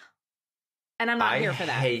 And I'm not here for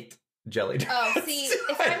that. I hate jelly donuts. Oh, see,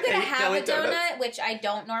 if I'm going to have a donut, which I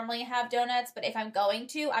don't normally have donuts, but if I'm going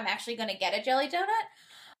to, I'm actually going to get a jelly donut.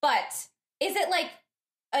 But is it like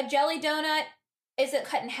a jelly donut? Is it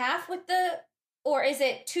cut in half or is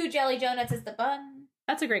it 2 jelly donuts as the bun?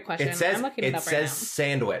 That's a great question. It says, I'm looking it up right now.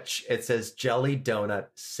 sandwich. It says jelly donut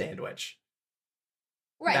sandwich.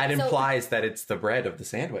 Right. That implies that it's the bread of the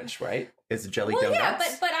sandwich, right? It's jelly donuts. Yeah,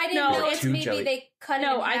 but I didn't know it's maybe they cut it in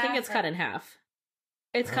half. No, I think it's cut in half.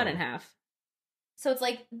 It's cut in half. So it's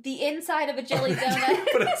like the inside of a jelly donut.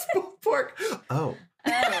 But it's pulled pork. Oh.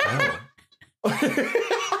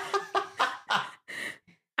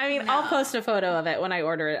 I mean, I'll post a photo of it when I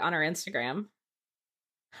order it on our Instagram.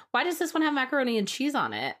 Why does this one have macaroni and cheese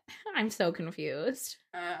on it? I'm so confused.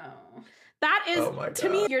 Oh. That is, to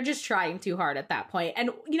me, you're just trying too hard at that point. And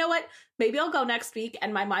you know what? Maybe I'll go next week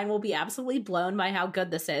and my mind will be absolutely blown by how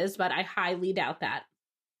good this is, but I highly doubt that.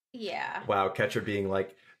 Yeah. Wow, Ketcher being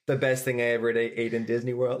like, the best thing I ever ate in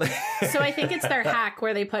Disney World. So I think it's their hack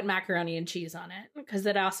where they put macaroni and cheese on it, because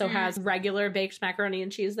it also has regular baked macaroni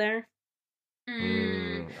and cheese there.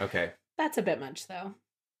 Okay. That's a bit much, though.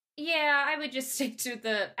 Yeah, I would just stick to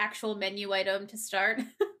the actual menu item to start.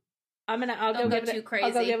 I'll go give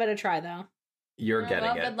it a try, though. You're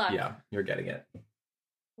getting it. Good luck. Yeah, you're getting it.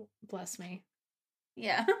 Bless me.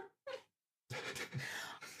 Yeah.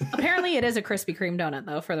 Apparently it is a Krispy Kreme donut,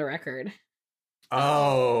 though, for the record.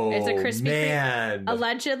 Oh, it's a Krispy man. Kreme.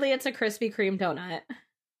 Allegedly, it's a Krispy Kreme donut.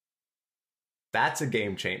 That's a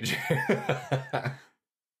game changer.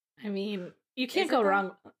 I mean, you can't go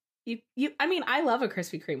wrong. I mean, I love a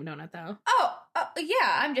Krispy Kreme donut, though. Oh,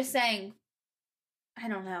 yeah. I'm just saying. I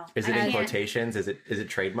don't know. Is it in quotations? Is it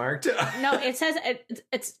trademarked? No, it says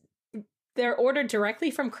it's. They're ordered directly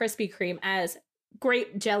from Krispy Kreme as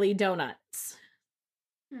grape jelly donuts.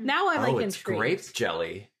 Now I'm like it's intrigued. Grape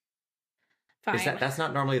jelly. Fine. That's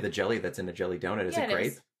not normally the jelly that's in a jelly donut? Is it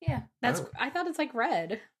grape? Yeah, I thought it's like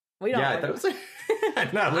red. We don't. Yeah, I thought it was.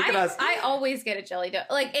 No, look at us. I always get a jelly donut.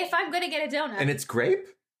 Like if I'm gonna get a donut, and it's grape.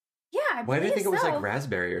 Yeah, why did I think it was like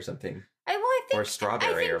raspberry or something? I think, or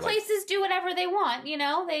strawberry. I think places do whatever they want. You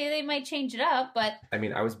know, they might change it up, but I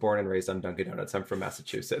mean, I was born and raised on Dunkin' Donuts. I'm from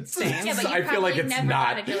Massachusetts. Yeah, but I feel like it's never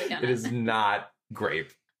not. had a jelly donut. It is not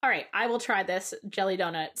grape. All right, I will try this jelly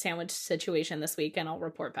donut sandwich situation this week, and I'll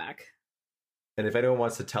report back. And if anyone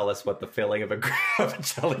wants to tell us what the filling of a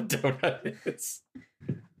jelly donut is,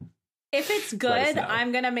 if it's good,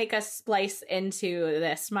 I'm gonna make a splice into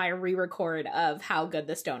this, my re-record of how good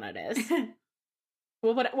this donut is.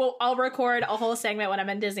 I'll record a whole segment when I'm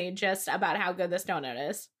in Disney just about how good this donut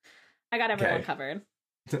is. I got everyone covered.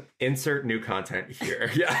 Insert new content here.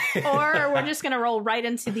 Yeah. Or we're just going to roll right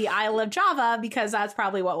into the Isle of Java, because that's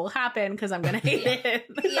probably what will happen, because I'm going to hate it.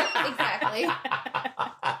 Yeah, exactly.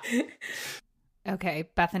 Okay,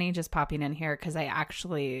 Bethany just popping in here because I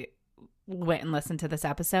actually went and listened to this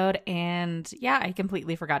episode, and yeah, I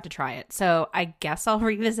completely forgot to try it. So I guess I'll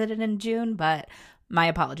revisit it in June, but my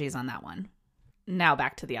apologies on that one. Now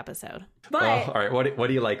back to the episode. But all right, what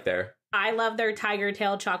do you like there? I love their Tiger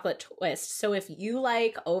Tail chocolate twist. So if you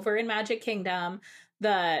like over in Magic Kingdom,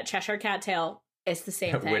 the Cheshire Cat tail, it's the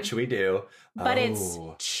same thing. Which we do. But it's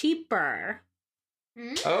cheaper.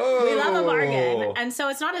 Oh. We love a bargain. And so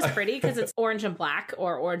it's not as pretty because it's orange and black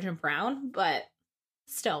or orange and brown, but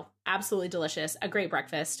still absolutely delicious. A great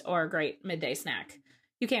breakfast or a great midday snack.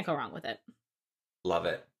 You can't go wrong with it. Love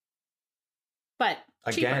it. But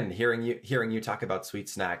again, hearing you talk about sweet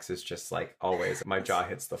snacks is just like always, my jaw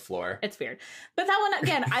hits the floor. It's weird. But that one,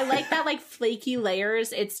 again, I like that like flaky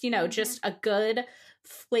layers. It's, just a good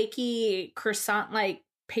flaky croissant like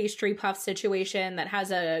pastry puff situation that has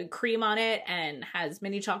a cream on it and has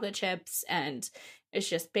mini chocolate chips, and it's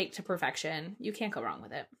just baked to perfection. You can't go wrong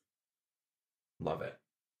with it. Love it.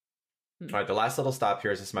 All right, the last little stop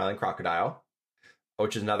here is the Smiling Crocodile,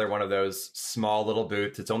 which is another one of those small little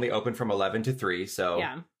booths. It's only open from 11 to 3, so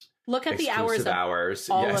yeah. Look at the exclusive hours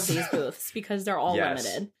of all yes. of these booths because they're all Yes.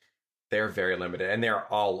 limited. They're very limited, and they're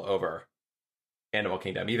all over Animal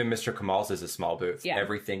Kingdom. Even Mr. Kamal's is a small booth. Yeah.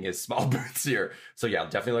 Everything is small booths here. So yeah,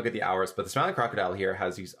 definitely look at the hours. But the Smiling Crocodile here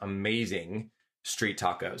has these amazing street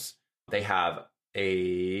tacos. They have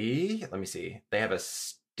let me see. They have a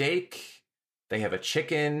steak. They have a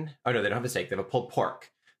chicken. Oh, no, they don't have a steak. They have a pulled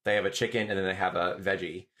pork. They have a chicken, and then they have a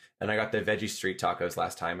veggie. And I got the veggie street tacos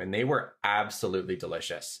last time, and they were absolutely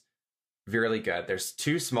delicious. Really good. There's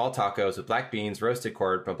 2 small tacos with black beans, roasted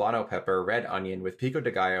corn, poblano pepper, red onion with pico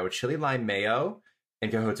de gallo, chili lime mayo,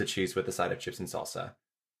 and cajota cheese with a side of chips and salsa.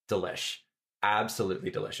 Delish.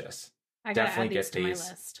 Absolutely delicious. I gotta Definitely add these get to my these.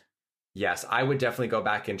 list. Yes, I would definitely go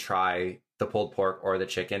back and try the pulled pork or the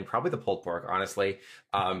chicken. Probably the pulled pork, honestly.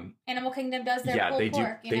 Animal Kingdom does their Yeah, pulled they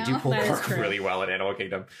pork. do. They do know? pulled That is pork true. really well at Animal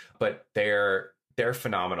Kingdom, but they're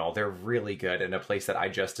phenomenal. They're really good, in a place that I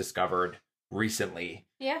just discovered recently,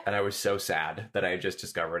 Yeah. and I was so sad that I just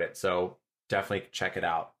discovered it. So definitely check it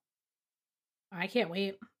out. I can't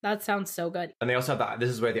wait. That sounds so good. And they also have this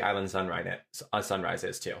is where the Island Sunrise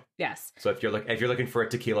is too. Yes. So if you're looking for a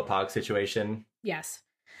tequila pog situation, Yes.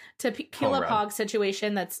 Tequila Home run. pog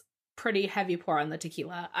situation that's pretty heavy pour on the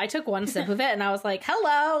tequila. I took one sip of it and I was like,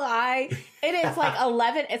 hello, it is like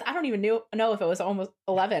 11. I don't even know if it was almost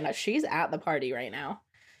 11. She's at the party right now.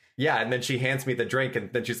 yeah. And then she hands me the drink,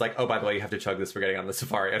 and then she's like, "Oh, by the way, you have to chug this for getting on the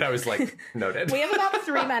safari." And I was like, "Noted." We have about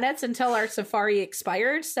 3 minutes until our safari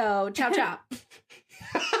expired. So chow chow.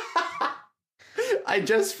 I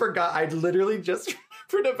just forgot. I literally just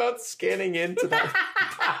remembered about scanning into that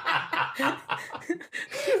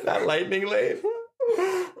that lightning lane.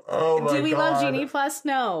 Oh my god! Do we love Genie Plus?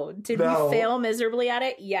 No. Did No. we fail miserably at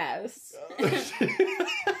it? Yes.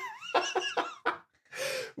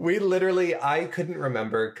 We literally, I couldn't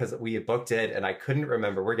remember because we had booked it, and I couldn't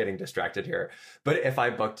remember. We're getting distracted here. But if I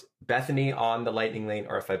booked Bethany on the lightning lane,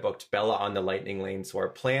 or if I booked Bella on the lightning lane. So our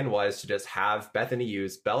plan was to just have Bethany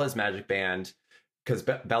use Bella's magic band, because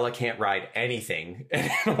Bella can't ride anything in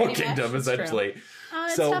Animal Pretty much, Kingdom, it's true. essentially.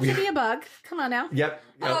 It's So tough we- to be a bug. Come on now. Yep.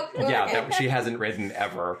 Oh, Yeah, okay. that she hasn't ridden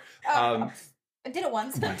ever. I did it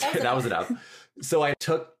once. That was enough. So I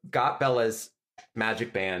got Bella's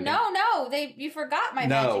magic band. No, you forgot my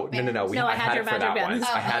No. magic band. No, I had it your for magic that band. one.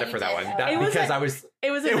 Oh, I had oh, it for you that did. one. Oh. That, It was because a- I was.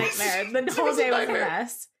 It was a It was- nightmare. The it whole was a day was a nightmare.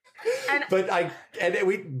 mess. And But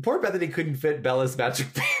poor Bethany couldn't fit Bella's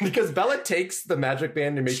magic band, because Bella takes the magic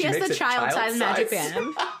band and she makes has the it child-sized magic size.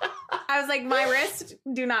 band. I was like, my wrist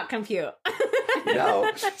do not compute.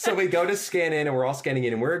 No. So we go to scan in, and we're all scanning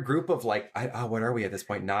in, and we're a group of like, what are we at this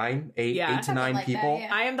point? 8 Yeah. to 9 Something like that, people. yeah.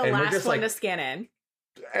 I am the And we're last just one like- to scan in.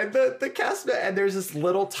 And the cast, and there's this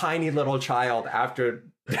little tiny little child after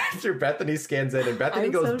Bethany scans in, and Bethany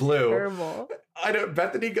I'm goes so blue. terrible.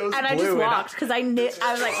 Bethany goes And blue. I just walked because I knew.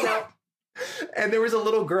 I was like, no. And there was a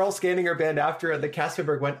little girl scanning her band after, and the cast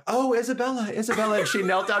member went, "Oh, Isabella," and she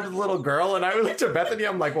knelt down to the little girl, and I looked at Bethany.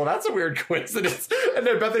 I'm like, "Well, that's a weird coincidence." And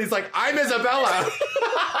then Bethany's like, "I'm Isabella."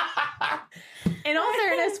 In all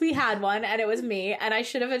fairness, we had one, and it was me, and I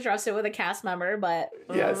should have addressed it with a cast member, but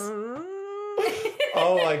Yes.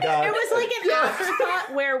 Oh my god! It was like an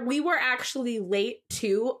afterthought where we were actually late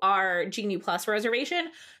to our Genie Plus reservation.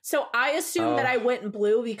 So I assumed that I went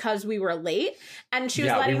blue because we were late, and she was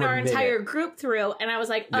Yeah, we letting were our minute. entire group through. And I was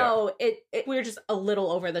like, Yeah. oh, we were just a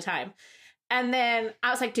little over the time. And then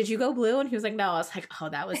I was like, did you go blue? And he was like, no. I was like, oh,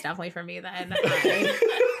 that was definitely for me then.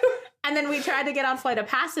 And then we tried to get on Flight of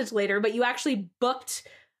Passage later, but you actually booked...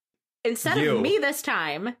 Instead You. of me this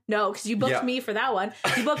time, no, because you booked Yeah. me for that one.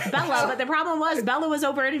 You booked Bella, but the problem was Bella was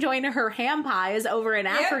over enjoying her ham pies over in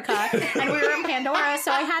Africa, and we were in Pandora,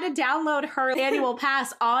 so I had to download her annual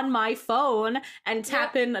pass on my phone and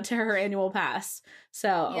tap into her annual pass.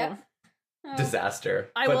 So Yep. Oh. Disaster.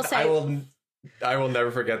 I But will say- I will never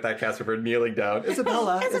forget that cast member kneeling down.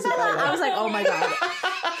 Isabella. I was like, oh my god,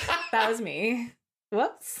 that was me.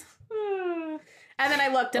 Whoops. And then I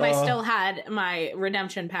looked, and I still had my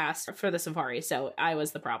redemption pass for the safari, so I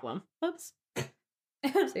was the problem. Whoops.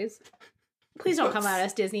 Oopsies. Please don't come at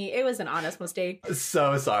us, Disney. It was an honest mistake.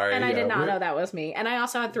 So sorry. And I did Yeah, not we're- know that was me. And I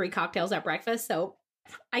also had 3 cocktails at breakfast, so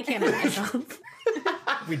I can't help myself.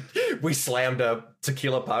 we slammed up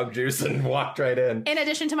tequila pog juice and walked right in. In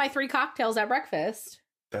addition to my 3 cocktails at breakfast.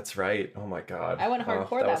 That's right. Oh my god. I went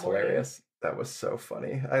hardcore that that was morning. hilarious. That was so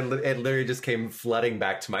funny. It literally just came flooding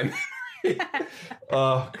back to my memory.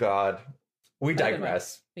 Oh, God. We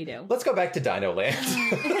digress. We do. Let's go back to Dino Land.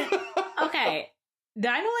 Okay.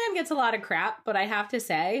 Dinoland gets a lot of crap, but I have to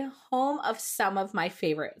say, home of some of my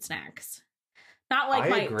favorite snacks. Not like I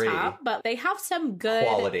my agree. top, but they have some good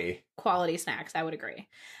quality snacks. I would agree.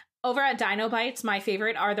 Over at Dino Bites, my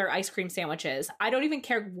favorite are their ice cream sandwiches. I don't even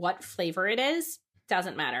care what flavor it is.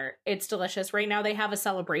 Doesn't matter. It's delicious. Right now they have a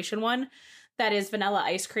celebration one that is vanilla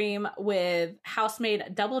ice cream with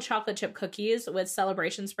house-made double chocolate chip cookies with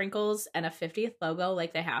celebration sprinkles and a 50th logo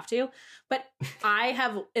like they have to. But I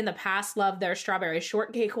have in the past loved their strawberry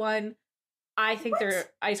shortcake one. I think their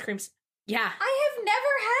ice creams. Yeah. I have never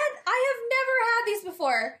had these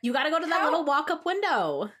before. You got to go to that little walk-up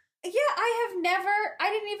window. Yeah, I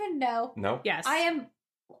didn't even know. Nope. Yes.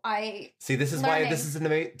 See, this is learning.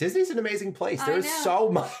 why Disney's an amazing place. I There's know. so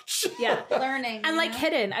much. Yeah. Learning. And like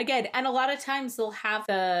hidden again. And a lot of times they'll have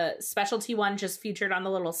the specialty one just featured on the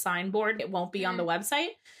little signboard. It won't be on the website.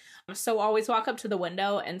 So always walk up to the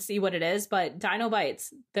window and see what it is. But Dino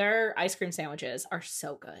Bites, their ice cream sandwiches are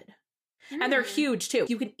so good. And they're huge too.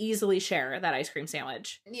 You can easily share that ice cream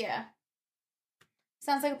sandwich. Yeah.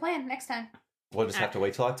 Sounds like a plan next time. We'll just have to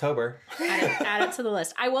wait till October. Add it to the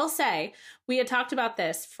list. I will say, we had talked about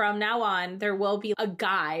this. From now on, there will be a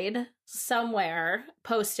guide somewhere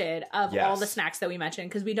posted of all the snacks that we mentioned,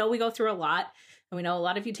 because we know we go through a lot, and we know a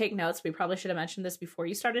lot of you take notes. We probably should have mentioned this before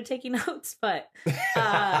you started taking notes, but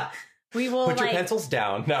we will Put your pencils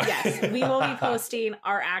down. No. Yes, we will be posting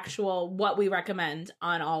our actual what we recommend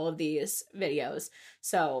on all of these videos,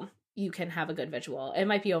 so you can have a good visual. It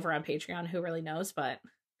might be over on Patreon. Who really knows? But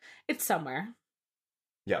it's somewhere.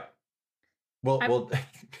 Yeah. Well,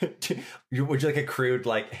 would you like a crude,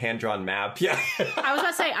 like, hand-drawn map? Yeah. I was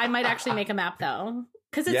about to say, I might actually make a map, though.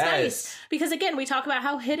 Because it's nice. Because, again, we talk about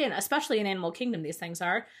how hidden, especially in Animal Kingdom, these things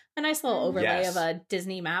are. A nice little overlay of a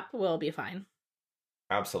Disney map will be fine.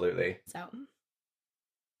 Absolutely. So.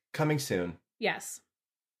 Coming soon. Yes.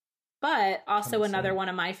 But also another one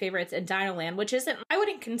of my favorites in Dinoland, which isn't, I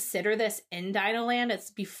wouldn't consider this in Dinoland. It's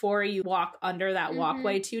before you walk under that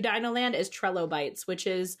walkway to Dinoland, is Trello Bites, which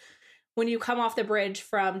is when you come off the bridge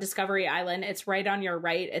from Discovery Island. It's right on your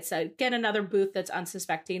right. It's, again, another booth that's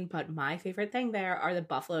unsuspecting. But my favorite thing there are the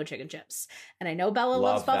buffalo chicken chips. And I know Bella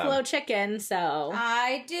loves buffalo chicken, so.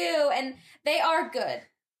 I do. And they are good.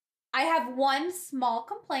 I have one small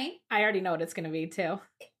complaint. I already know what it's going to be, too.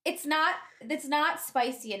 It's not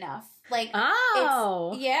spicy enough. Like,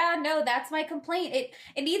 that's my complaint.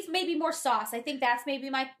 It needs maybe more sauce. I think that's maybe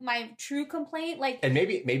my true complaint. Like, and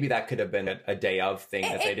maybe that could have been a day of thing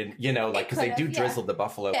that they didn't, like, because they do drizzle the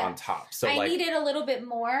buffalo on top. So I needed a little bit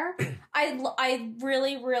more. I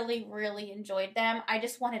really, really, really enjoyed them. I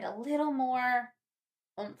just wanted a little more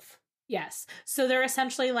oomph. Yes. So they're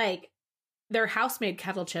essentially like, they're house-made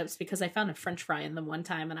kettle chips, because I found a French fry in them one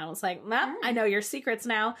time and I was like, I know your secrets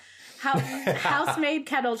now. House-made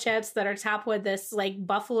kettle chips that are topped with this like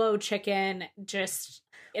buffalo chicken. Just,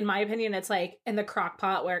 in my opinion, it's like in the crock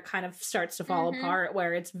pot where it kind of starts to fall apart,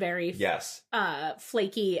 where it's very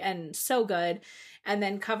flaky and so good. And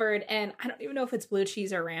then covered in, I don't even know if it's blue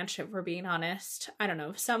cheese or ranch, if we're being honest. I don't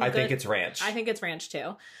know. I think it's ranch. I think it's ranch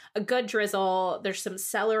too. A good drizzle. There's some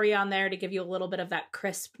celery on there to give you a little bit of that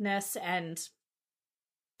crispness, and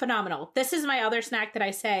phenomenal. This is my other snack that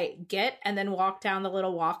I say get and then walk down the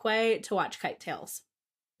little walkway to watch Kite Tails.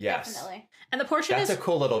 Yes. Definitely. And the portion That's a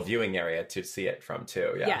cool little viewing area to see it from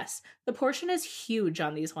too. Yeah. Yes. The portion is huge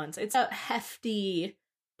on these ones. It's a hefty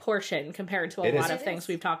portion compared to a lot of things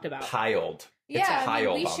we've talked about. Piled. We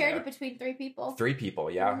shared it between 3 people. 3 people,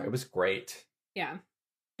 yeah. It was great. Yeah.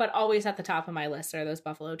 But always at the top of my list are those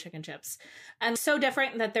buffalo chicken chips. And so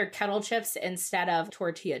different that they're kettle chips instead of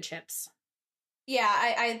tortilla chips. Yeah,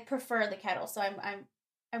 I prefer the kettle, so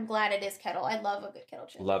I'm glad it is kettle. I love a good kettle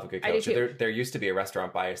chip. Love a good kettle chip. There used to be a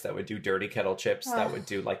restaurant by us that would do dirty kettle chips, that would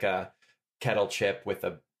do like a kettle chip with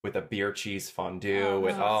a beer cheese fondue.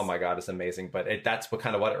 Oh my God, it's amazing. But that's what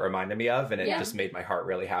it reminded me of. And it just made my heart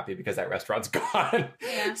really happy because that restaurant's gone.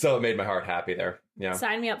 Yeah. So it made my heart happy there. Yeah.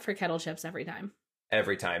 Sign me up for kettle chips every time.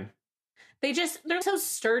 Every time. They're so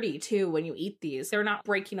sturdy too when you eat these. They're not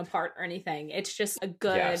breaking apart or anything. It's just a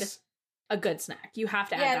good snack. You have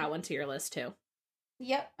to add that one to your list too.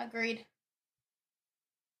 Yep, agreed.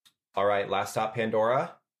 All right, last stop,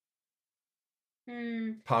 Pandora.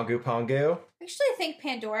 Pongu Pongu. Actually, I think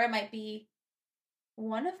Pandora might be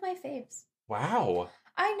one of my faves. Wow.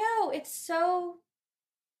 I know, it's so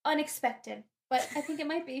unexpected, but I think it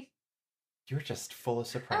might be. You're just full of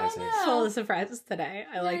surprises. Full of surprises today.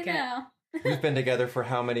 I like it. We've been together for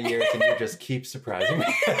how many years and you just keep surprising me.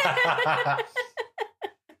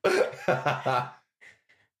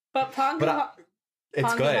 But Pongu, But it's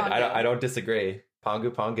Pongu good. Pongu. I don't disagree.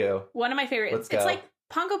 Pongu. One of my favorite. Let's It's go. like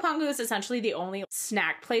Pongu Pongu is essentially the only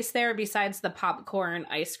snack place there besides the popcorn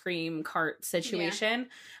ice cream cart situation.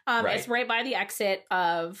 Right. It's right by the exit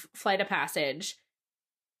of Flight of Passage.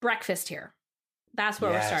 Breakfast here. That's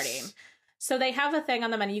where we're starting. So they have a thing on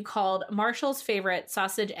the menu called Marshall's Favorite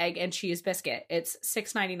Sausage, Egg, and Cheese Biscuit. It's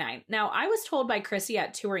 $6.99. Now, I was told by Chrissy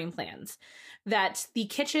at Touring Plans that the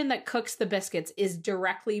kitchen that cooks the biscuits is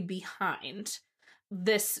directly behind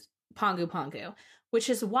this Pongu Pongu, which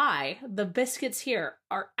is why the biscuits here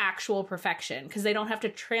are actual perfection because they don't have to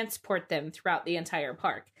transport them throughout the entire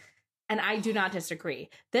park. And I do not disagree.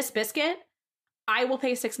 This biscuit, I will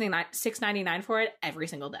pay $6.99 for it every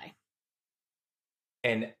single day.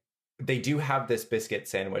 And they do have this biscuit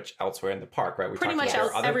sandwich elsewhere in the park, right? We Pretty talked much about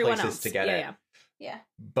there are other everyone places else to get it. Yeah.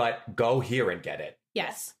 But go here and get it.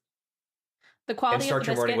 Yes. The And quality start of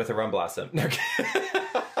the your morning biscuit, with a rum blossom.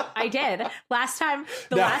 I did. Last time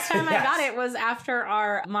I got it was after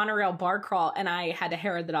our monorail bar crawl, and I had to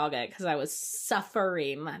hair the dog it because I was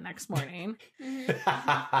suffering that next morning.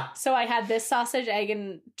 So I had this sausage, egg,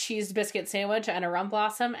 and cheese biscuit sandwich and a rum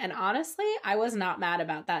blossom, and honestly, I was not mad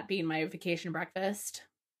about that being my vacation breakfast.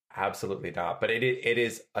 Absolutely not. But it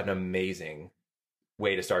is an amazing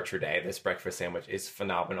way to start your day. This breakfast sandwich is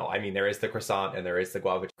phenomenal. I mean, there is the croissant and there is the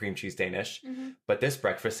guava cream cheese Danish, but this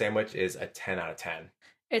breakfast sandwich is a 10 out of 10.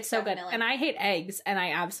 It's so Definitely. good. And I hate eggs, and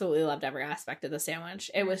I absolutely loved every aspect of the sandwich.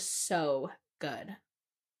 It was so good.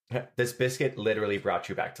 This biscuit literally brought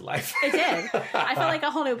you back to life. It did. I felt like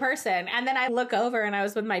a whole new person. And then I look over, and I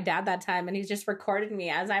was with my dad that time, and he's just recorded me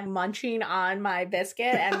as I'm munching on my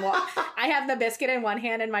biscuit. And I have the biscuit in one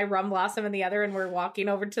hand and my rum blossom in the other, and we're walking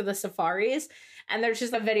over to the safaris. And there's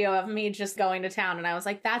just a video of me just going to town. And I was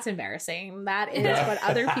like, that's embarrassing. That is what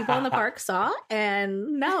other people in the park saw.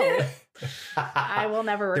 And no, I will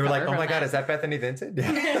never They recover were like, oh from my God, that. is that Bethany Vincent?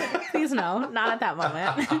 Please no, not at that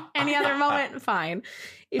moment. Any other moment, fine.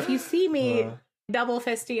 If you see me double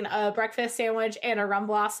fisting a breakfast sandwich and a rum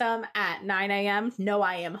blossom at 9 a.m., no,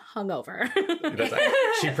 I am hungover. That's like,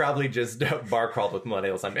 she probably just bar crawled with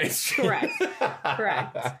millennials on Main Street.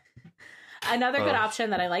 Correct. Another good option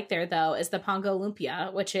that I like there, though, is the Pongo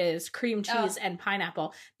Lumpia, which is cream cheese and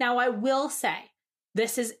pineapple. Now, I will say,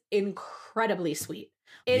 this is incredibly sweet.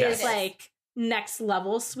 It Yes. is like next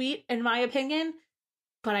level sweet, in my opinion,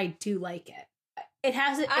 but I do like it. It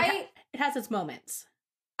has its moments.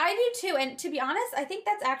 I do too. And to be honest, I think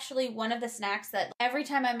that's actually one of the snacks that every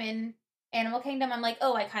time I'm in Animal Kingdom, I'm like,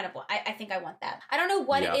 oh, I think I want that. I don't know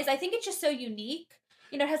what it is. I think it's just so unique.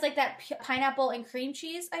 You know, it has like that pineapple and cream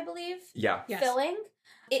cheese, I believe. Yeah. Yes. Filling.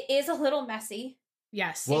 It is a little messy.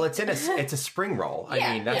 Yes. Well, it's a spring roll. I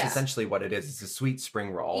Yeah, mean, that's yeah. essentially what it is. It's a sweet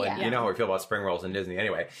spring roll. And Yeah. you know how we feel about spring rolls in Disney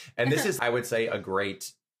anyway. And this is, I would say,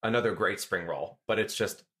 another great spring roll, but it's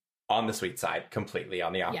just on the sweet side, completely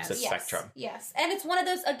on the opposite spectrum. Yes. And it's one of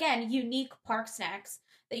those, again, unique park snacks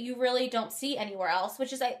that you really don't see anywhere else,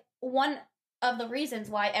 which is one of the reasons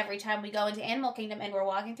why every time we go into Animal Kingdom and we're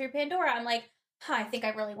walking through Pandora, I'm like, I think I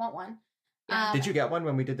really want one. Did you get one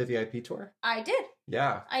when we did the VIP tour? I did.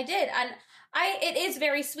 Yeah. I did. And it is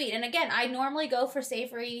very sweet. And again, I normally go for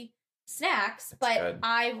savory snacks, but good.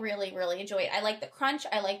 I really, really enjoy it. I like the crunch.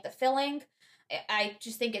 I like the filling. I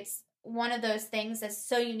just think it's one of those things that's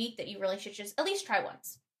so unique that you really should just at least try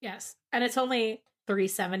once. Yes. And it's only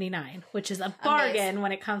 $3.79, which is a bargain Amazing.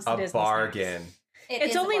 when it comes to A Disney bargain. snacks. It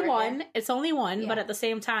It's is a only bargain. one. It's only one, but Yeah. at the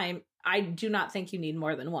same time, I do not think you need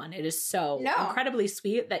more than one. It is so No. incredibly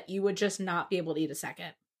sweet that you would just not be able to eat a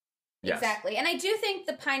second. Yes. Exactly. And I do think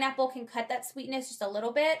the pineapple can cut that sweetness just a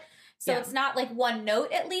little bit. So Yeah. it's not like one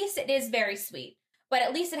note at least. It is very sweet. But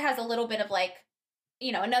at least it has a little bit of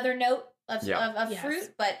another note of Yes.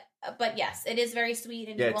 fruit. But yes, it is very sweet.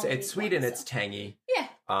 And Yeah, you only it's need sweet one, and it's so. tangy. Yeah.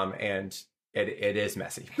 And it is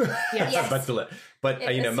messy. Yes. but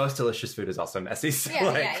It is. most delicious food is also messy. So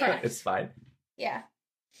Yeah. it's fine. Yeah.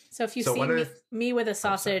 So if you So see one of me with a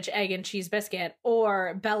sausage, egg, and cheese biscuit,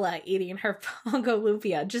 or Bella eating her Pongo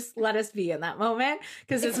Lumpia, just let us be in that moment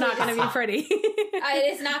because it's not going to be pretty.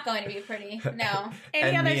 It is not going to be pretty. No.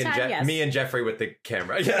 Any other me time, and yes. me and Jeffrey with the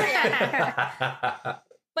camera.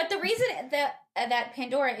 But the reason that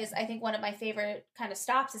Pandora is, I think, one of my favorite kind of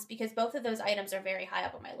stops is because both of those items are very high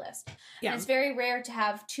up on my list. Yeah. And it's very rare to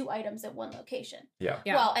have two items at one location. Yeah.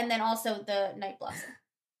 Yeah. Well, and then also the Night Blossom.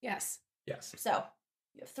 Yes. Yes. So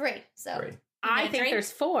you have three. So Great. I get a think drink,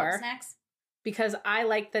 there's 4 snacks. because I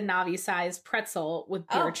like the Navi-sized pretzel with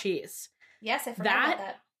beer Oh. cheese. Yes, I forgot about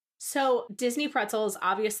that. So Disney pretzels,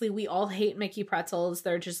 obviously we all hate Mickey pretzels.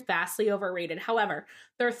 They're just vastly overrated. However,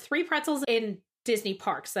 there are 3 pretzels in Disney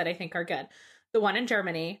parks that I think are good. the one in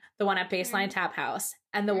Germany, the one at Baseline Tap House,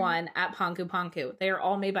 and the one at Panku Panku. They are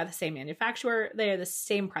all made by the same manufacturer. They are the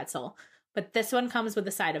same pretzel. But this one comes with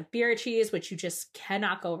a side of beer cheese, which you just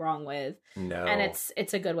cannot go wrong with. No. And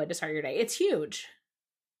it's a good way to start your day. It's huge.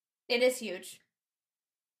 It is huge.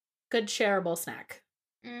 Good shareable snack.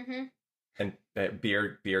 Mm-hmm. And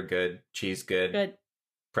beer good, cheese good, Good.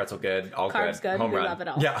 pretzel good, all Carbs good. Home We run. love it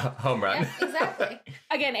all. Yeah, home run. Yeah, exactly.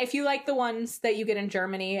 Again, if you like the ones that you get in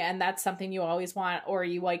Germany and that's something you always want, or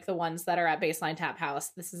you like the ones that are at Baseline Tap House,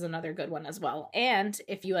 this is another good one as well. And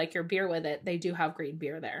if you like your beer with it, they do have green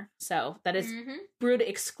beer there. So that is brewed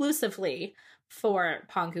exclusively for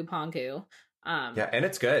Panku Panku. Yeah, and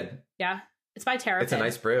it's good. Yeah. It's by Terrapin. It's a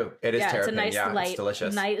nice brew. It is yeah, Terrapin. It's a nice light, it's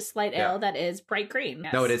delicious. nice light ale that is bright green.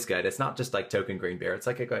 Yes. No, it is good. It's not just like token green beer. It's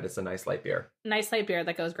like it's a nice light beer. Nice light beer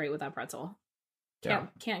that goes great with that pretzel. Yeah.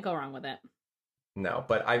 Can't go wrong with it. No,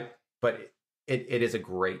 but it is a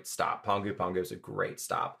great stop. Pangu Pangu is a great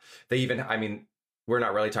stop. They even, I mean, we're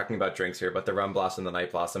not really talking about drinks here, but the Rum Blossom, the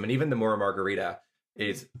Night Blossom, and even the Mora Margarita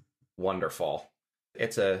is wonderful.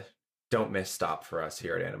 It's a don't miss stop for us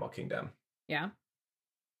here at Animal Kingdom. Yeah.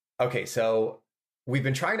 Okay, so we've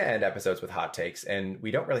been trying to end episodes with hot takes, and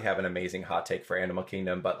we don't really have an amazing hot take for Animal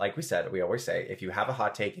Kingdom. But like we said, we always say, if you have a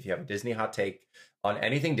hot take, if you have a Disney hot take on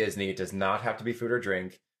anything Disney, it does not have to be food or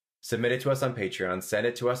drink. Submit it to us on Patreon, send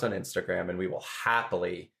it to us on Instagram, and we will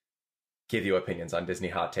happily give you opinions on Disney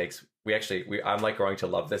hot takes. I'm like going to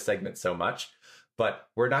love this segment so much, but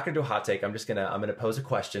we're not going to do a hot take. I'm going to pose a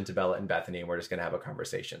question to Bella and Bethany, and we're just going to have a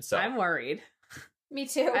conversation. So I'm worried. Me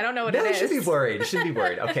too. I don't know what no, it you is. should be worried. You shouldn't be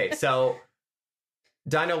worried. Okay, so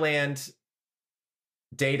Dino Land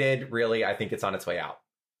dated, really, I think it's on its way out.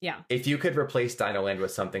 Yeah. If you could replace Dino Land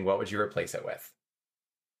with something, what would you replace it with?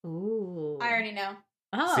 Ooh. I already know.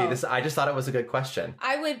 Oh. See, this, I just thought it was a good question.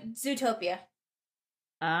 I would Zootopia.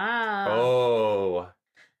 Ah. Oh.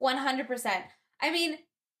 100%. I mean,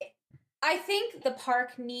 I think the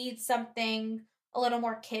park needs something a little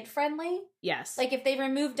more kid friendly. Yes. Like if they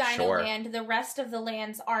remove Dino Sure. Land, the rest of the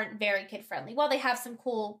lands aren't very kid friendly. Well, they have some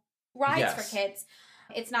cool rides Yes. for kids.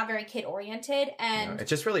 It's not very kid oriented, and It's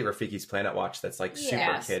just really Rafiki's Planet Watch that's like super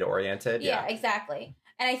Yes. kid oriented. yeah, exactly.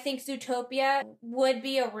 And I think Zootopia would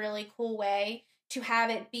be a really cool way to have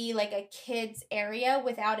it be like a kids area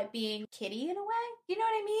without it being kiddie in a way. You know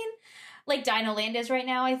what I mean? Like Dino Land is right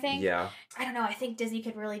now, I think. Yeah. I don't know. I think Disney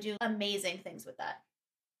could really do amazing things with that.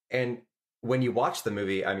 And when you watch the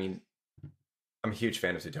movie, I mean, I'm a huge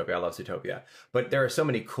fan of Zootopia. I love Zootopia. But there are so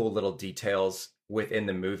many cool little details within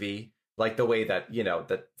the movie, like the way that,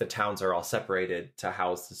 that the towns are all separated to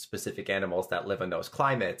house the specific animals that live in those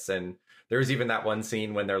climates. And there's even that one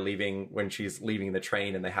scene when she's leaving the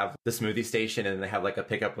train and they have the smoothie station and they have like a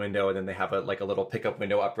pickup window and then they have a little pickup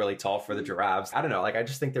window up really tall for the giraffes. I don't know. Like, I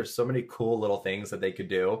just think there's so many cool little things that they could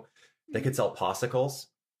do. They could sell popsicles.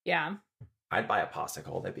 Yeah. I'd buy a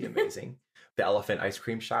popsicle. That'd be amazing. The elephant ice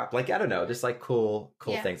cream shop. Like, I don't know, just like cool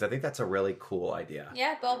Yeah. things. I think that's a really cool idea.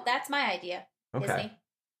 Yeah, well, that's my idea. Okay. Disney.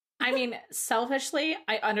 I mean, selfishly,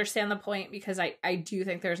 I understand the point because I do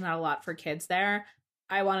think there's not a lot for kids there.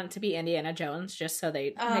 I want it to be Indiana Jones just so they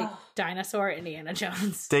make Oh. dinosaur Indiana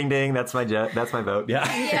Jones. Ding ding, that's my vote. Yeah.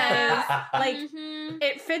 Yes. Like, Mhm.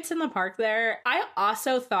 it fits in the park there. I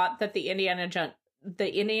also thought that the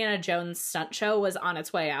Indiana Jones stunt show was on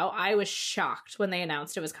its way out. I was shocked when they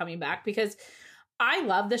announced it was coming back because I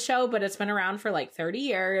love the show, but it's been around for like 30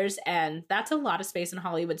 years and that's a lot of space in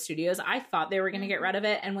Hollywood studios. I thought they were going to get rid of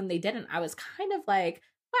it. And when they didn't, I was kind of like,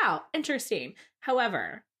 wow, interesting.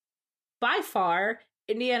 However, by far,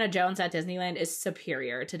 Indiana Jones at Disneyland is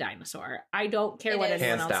superior to Dinosaur. I don't care It what is.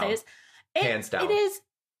 anyone Hands else down. says. Hands down. It is.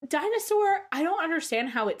 Dinosaur, I don't understand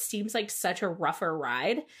how it seems like such a rougher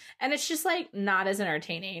ride. And it's just like not as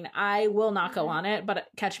entertaining. I will not go on it, but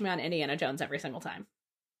catch me on Indiana Jones every single time.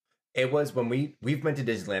 It was when we've been to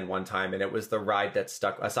Disneyland one time and it was the ride that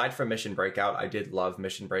stuck. Aside from Mission Breakout, I did love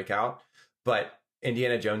Mission Breakout, but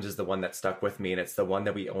Indiana Jones is the one that stuck with me and it's the one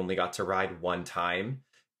that we only got to ride one time.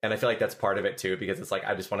 And I feel like that's part of it too, because it's like,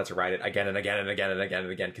 I just wanted to ride it again and again and again and again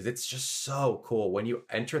and again, because it's just so cool. When you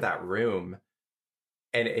enter that room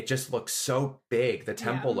and it just looks so big, the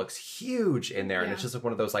temple looks huge in there. And it's just like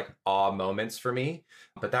one of those like awe moments for me.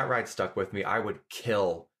 But that ride stuck with me. I would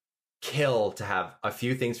kill to have a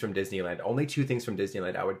few things from Disneyland. Only 2 things from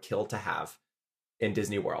Disneyland I would kill to have in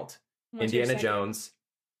Disney World. What's your Indiana second? Jones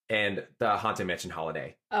and the Haunted Mansion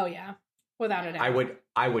Holiday. Oh, yeah. Without a doubt.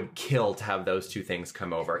 I would kill to have those 2 things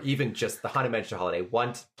come over. Even just the Haunted Mansion Holiday.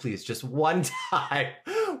 Please, just one time.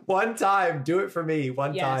 One time. Do it for me.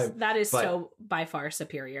 One Yes, time. that is But so by far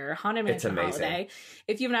superior. Haunted it's Mansion amazing. Holiday.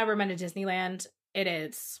 If you've never been to Disneyland, it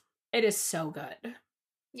is It is so good.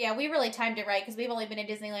 Yeah, we really timed it right because we've only been to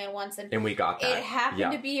Disneyland once, and we got that. It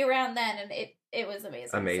happened to be around then, and it was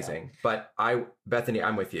amazing. Amazing. So. But Bethany,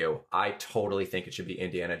 I'm with you. I totally think it should be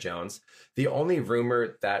Indiana Jones. The only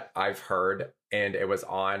rumor that I've heard, and it was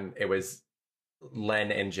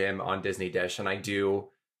Len and Jim on Disney Dish, and I do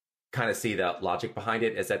kind of see the logic behind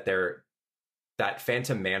it, is that that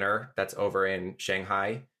Phantom Manor that's over in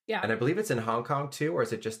Shanghai. Yeah. And I believe it's in Hong Kong too, or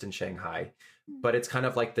is it just in Shanghai? But it's kind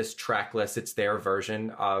of like this trackless, it's their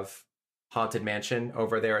version of Haunted Mansion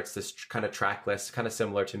over there. It's this kind of trackless, kind of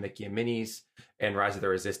similar to Mickey and Minnie's and Rise of the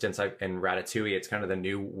Resistance and Ratatouille. It's kind of the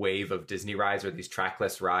new wave of Disney rides, or these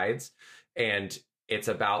trackless rides. And it's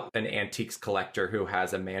about an antiques collector who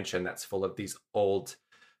has a mansion that's full of these old,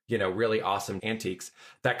 really awesome antiques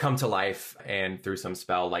that come to life, and through some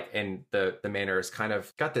spell, and the manor is kind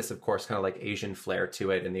of got this, of course, kind of like Asian flair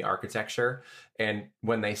to it in the architecture. And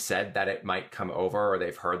when they said that it might come over, or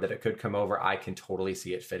they've heard that it could come over, I can totally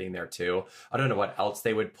see it fitting there too. I don't know what else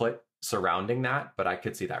they would put surrounding that, but I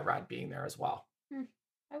could see that ride being there as well.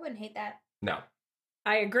 I wouldn't hate that. No.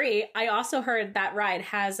 I agree. I also heard that ride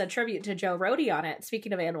has a tribute to Joe Rohde on it.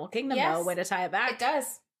 Speaking of Animal Kingdom, though, way to tie it back. It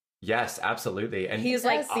does. Yes, absolutely. And he's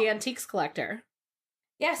like the antiques collector.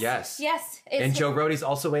 Yes. And Joe Rohde's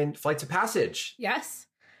also in Flights of Passage. Yes.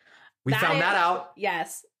 We found that out.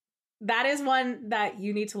 Yes. That is one that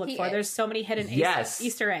you need to look for. There's so many hidden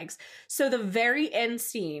Easter eggs. So the very end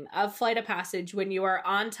scene of Flight of Passage, when you are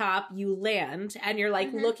on top, you land and you're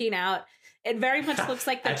like looking out. It very much looks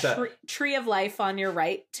like the tree of life on your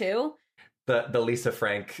right too. The Lisa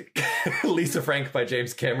Frank by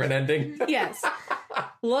James Cameron ending. Yes.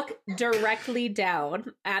 Look directly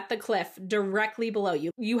down at the cliff, directly below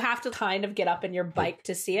you. You have to kind of get up in your bike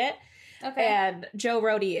to see it. Okay. And Joe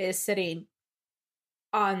Rohde is sitting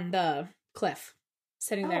on the cliff,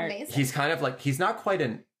 sitting there. Amazing. He's kind of like, he's not quite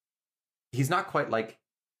like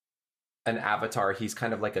an avatar. He's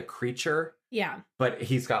kind of like a creature. Yeah. But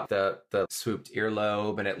he's got the swooped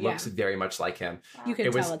earlobe, and it looks very much like him. Wow. You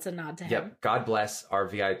can tell it's a nod to him. Yep. God bless our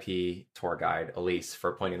VIP tour guide, Elise,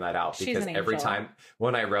 for pointing that out. Because every time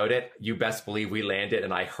when I rode it, you best believe we landed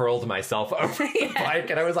and I hurled myself over the bike,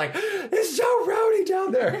 and I was like, it's Joe Rohde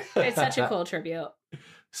down there. It's such a cool tribute.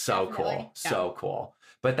 So Definitely. cool. So cool.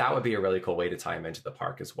 But that would be a really cool way to tie him into the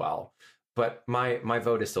park as well. But my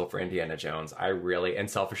vote is still for Indiana Jones. I really, and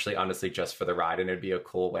selfishly, honestly, just for the ride, and it'd be a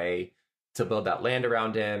cool way to build that land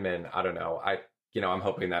around him. And I don't know, I'm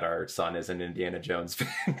hoping that our son is an Indiana Jones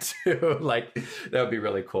fan too. Like, that would be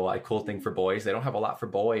really cool. A cool thing for boys. They don't have a lot for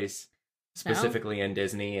boys specifically in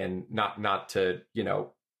Disney, and not to,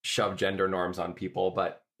 shove gender norms on people,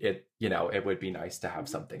 but it would be nice to have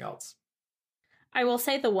something else. I will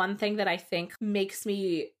say the one thing that I think makes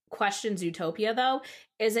me question Zootopia, though,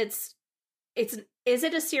 is is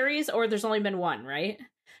it a series, or there's only been one, right?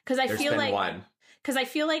 Because I feel like one. Because I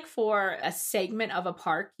feel like for a segment of a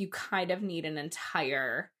park, you kind of need an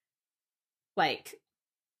entire,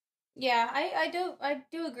 Yeah, I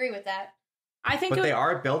do agree with that. I think, but they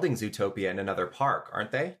are building Zootopia in another park,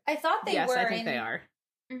 aren't they? I thought they were. Yes, I think they are.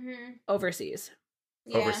 Mm-hmm. Overseas,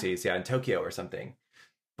 in Tokyo or something.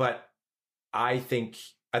 But I think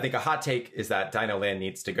a hot take is that Dino Land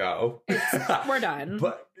needs to go. We're done.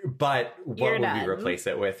 But what would we replace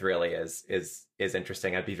it with really is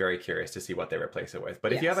interesting. I'd be very curious to see what they replace it with.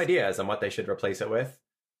 But if you have ideas on what they should replace it with,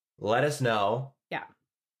 let us know. Yeah.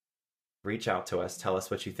 Reach out to us. Tell us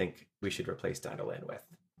what you think we should replace Dino Land with.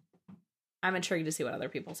 I'm intrigued to see what other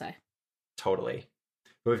people say. Totally.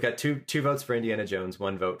 But we've got two votes for Indiana Jones,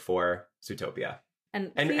 one vote for Zootopia.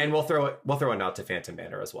 And we'll throw a nod to Phantom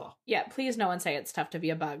Manor as well. Yeah, please no one say it's tough to be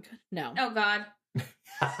a bug. No. Oh God.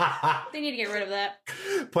 They need to get rid of that.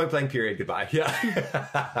 Point blank period. Goodbye.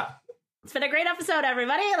 Yeah. It's been a great episode,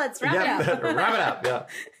 everybody. Let's wrap it up. Wrap it up.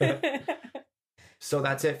 Yeah. So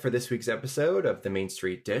that's it for this week's episode of The Main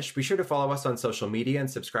Street Dish. Be sure to follow us on social media and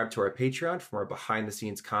subscribe to our Patreon for more behind the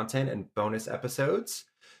scenes content and bonus episodes.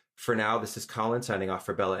 For now, this is Colin signing off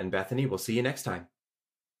for Bella and Bethany. We'll see you next time.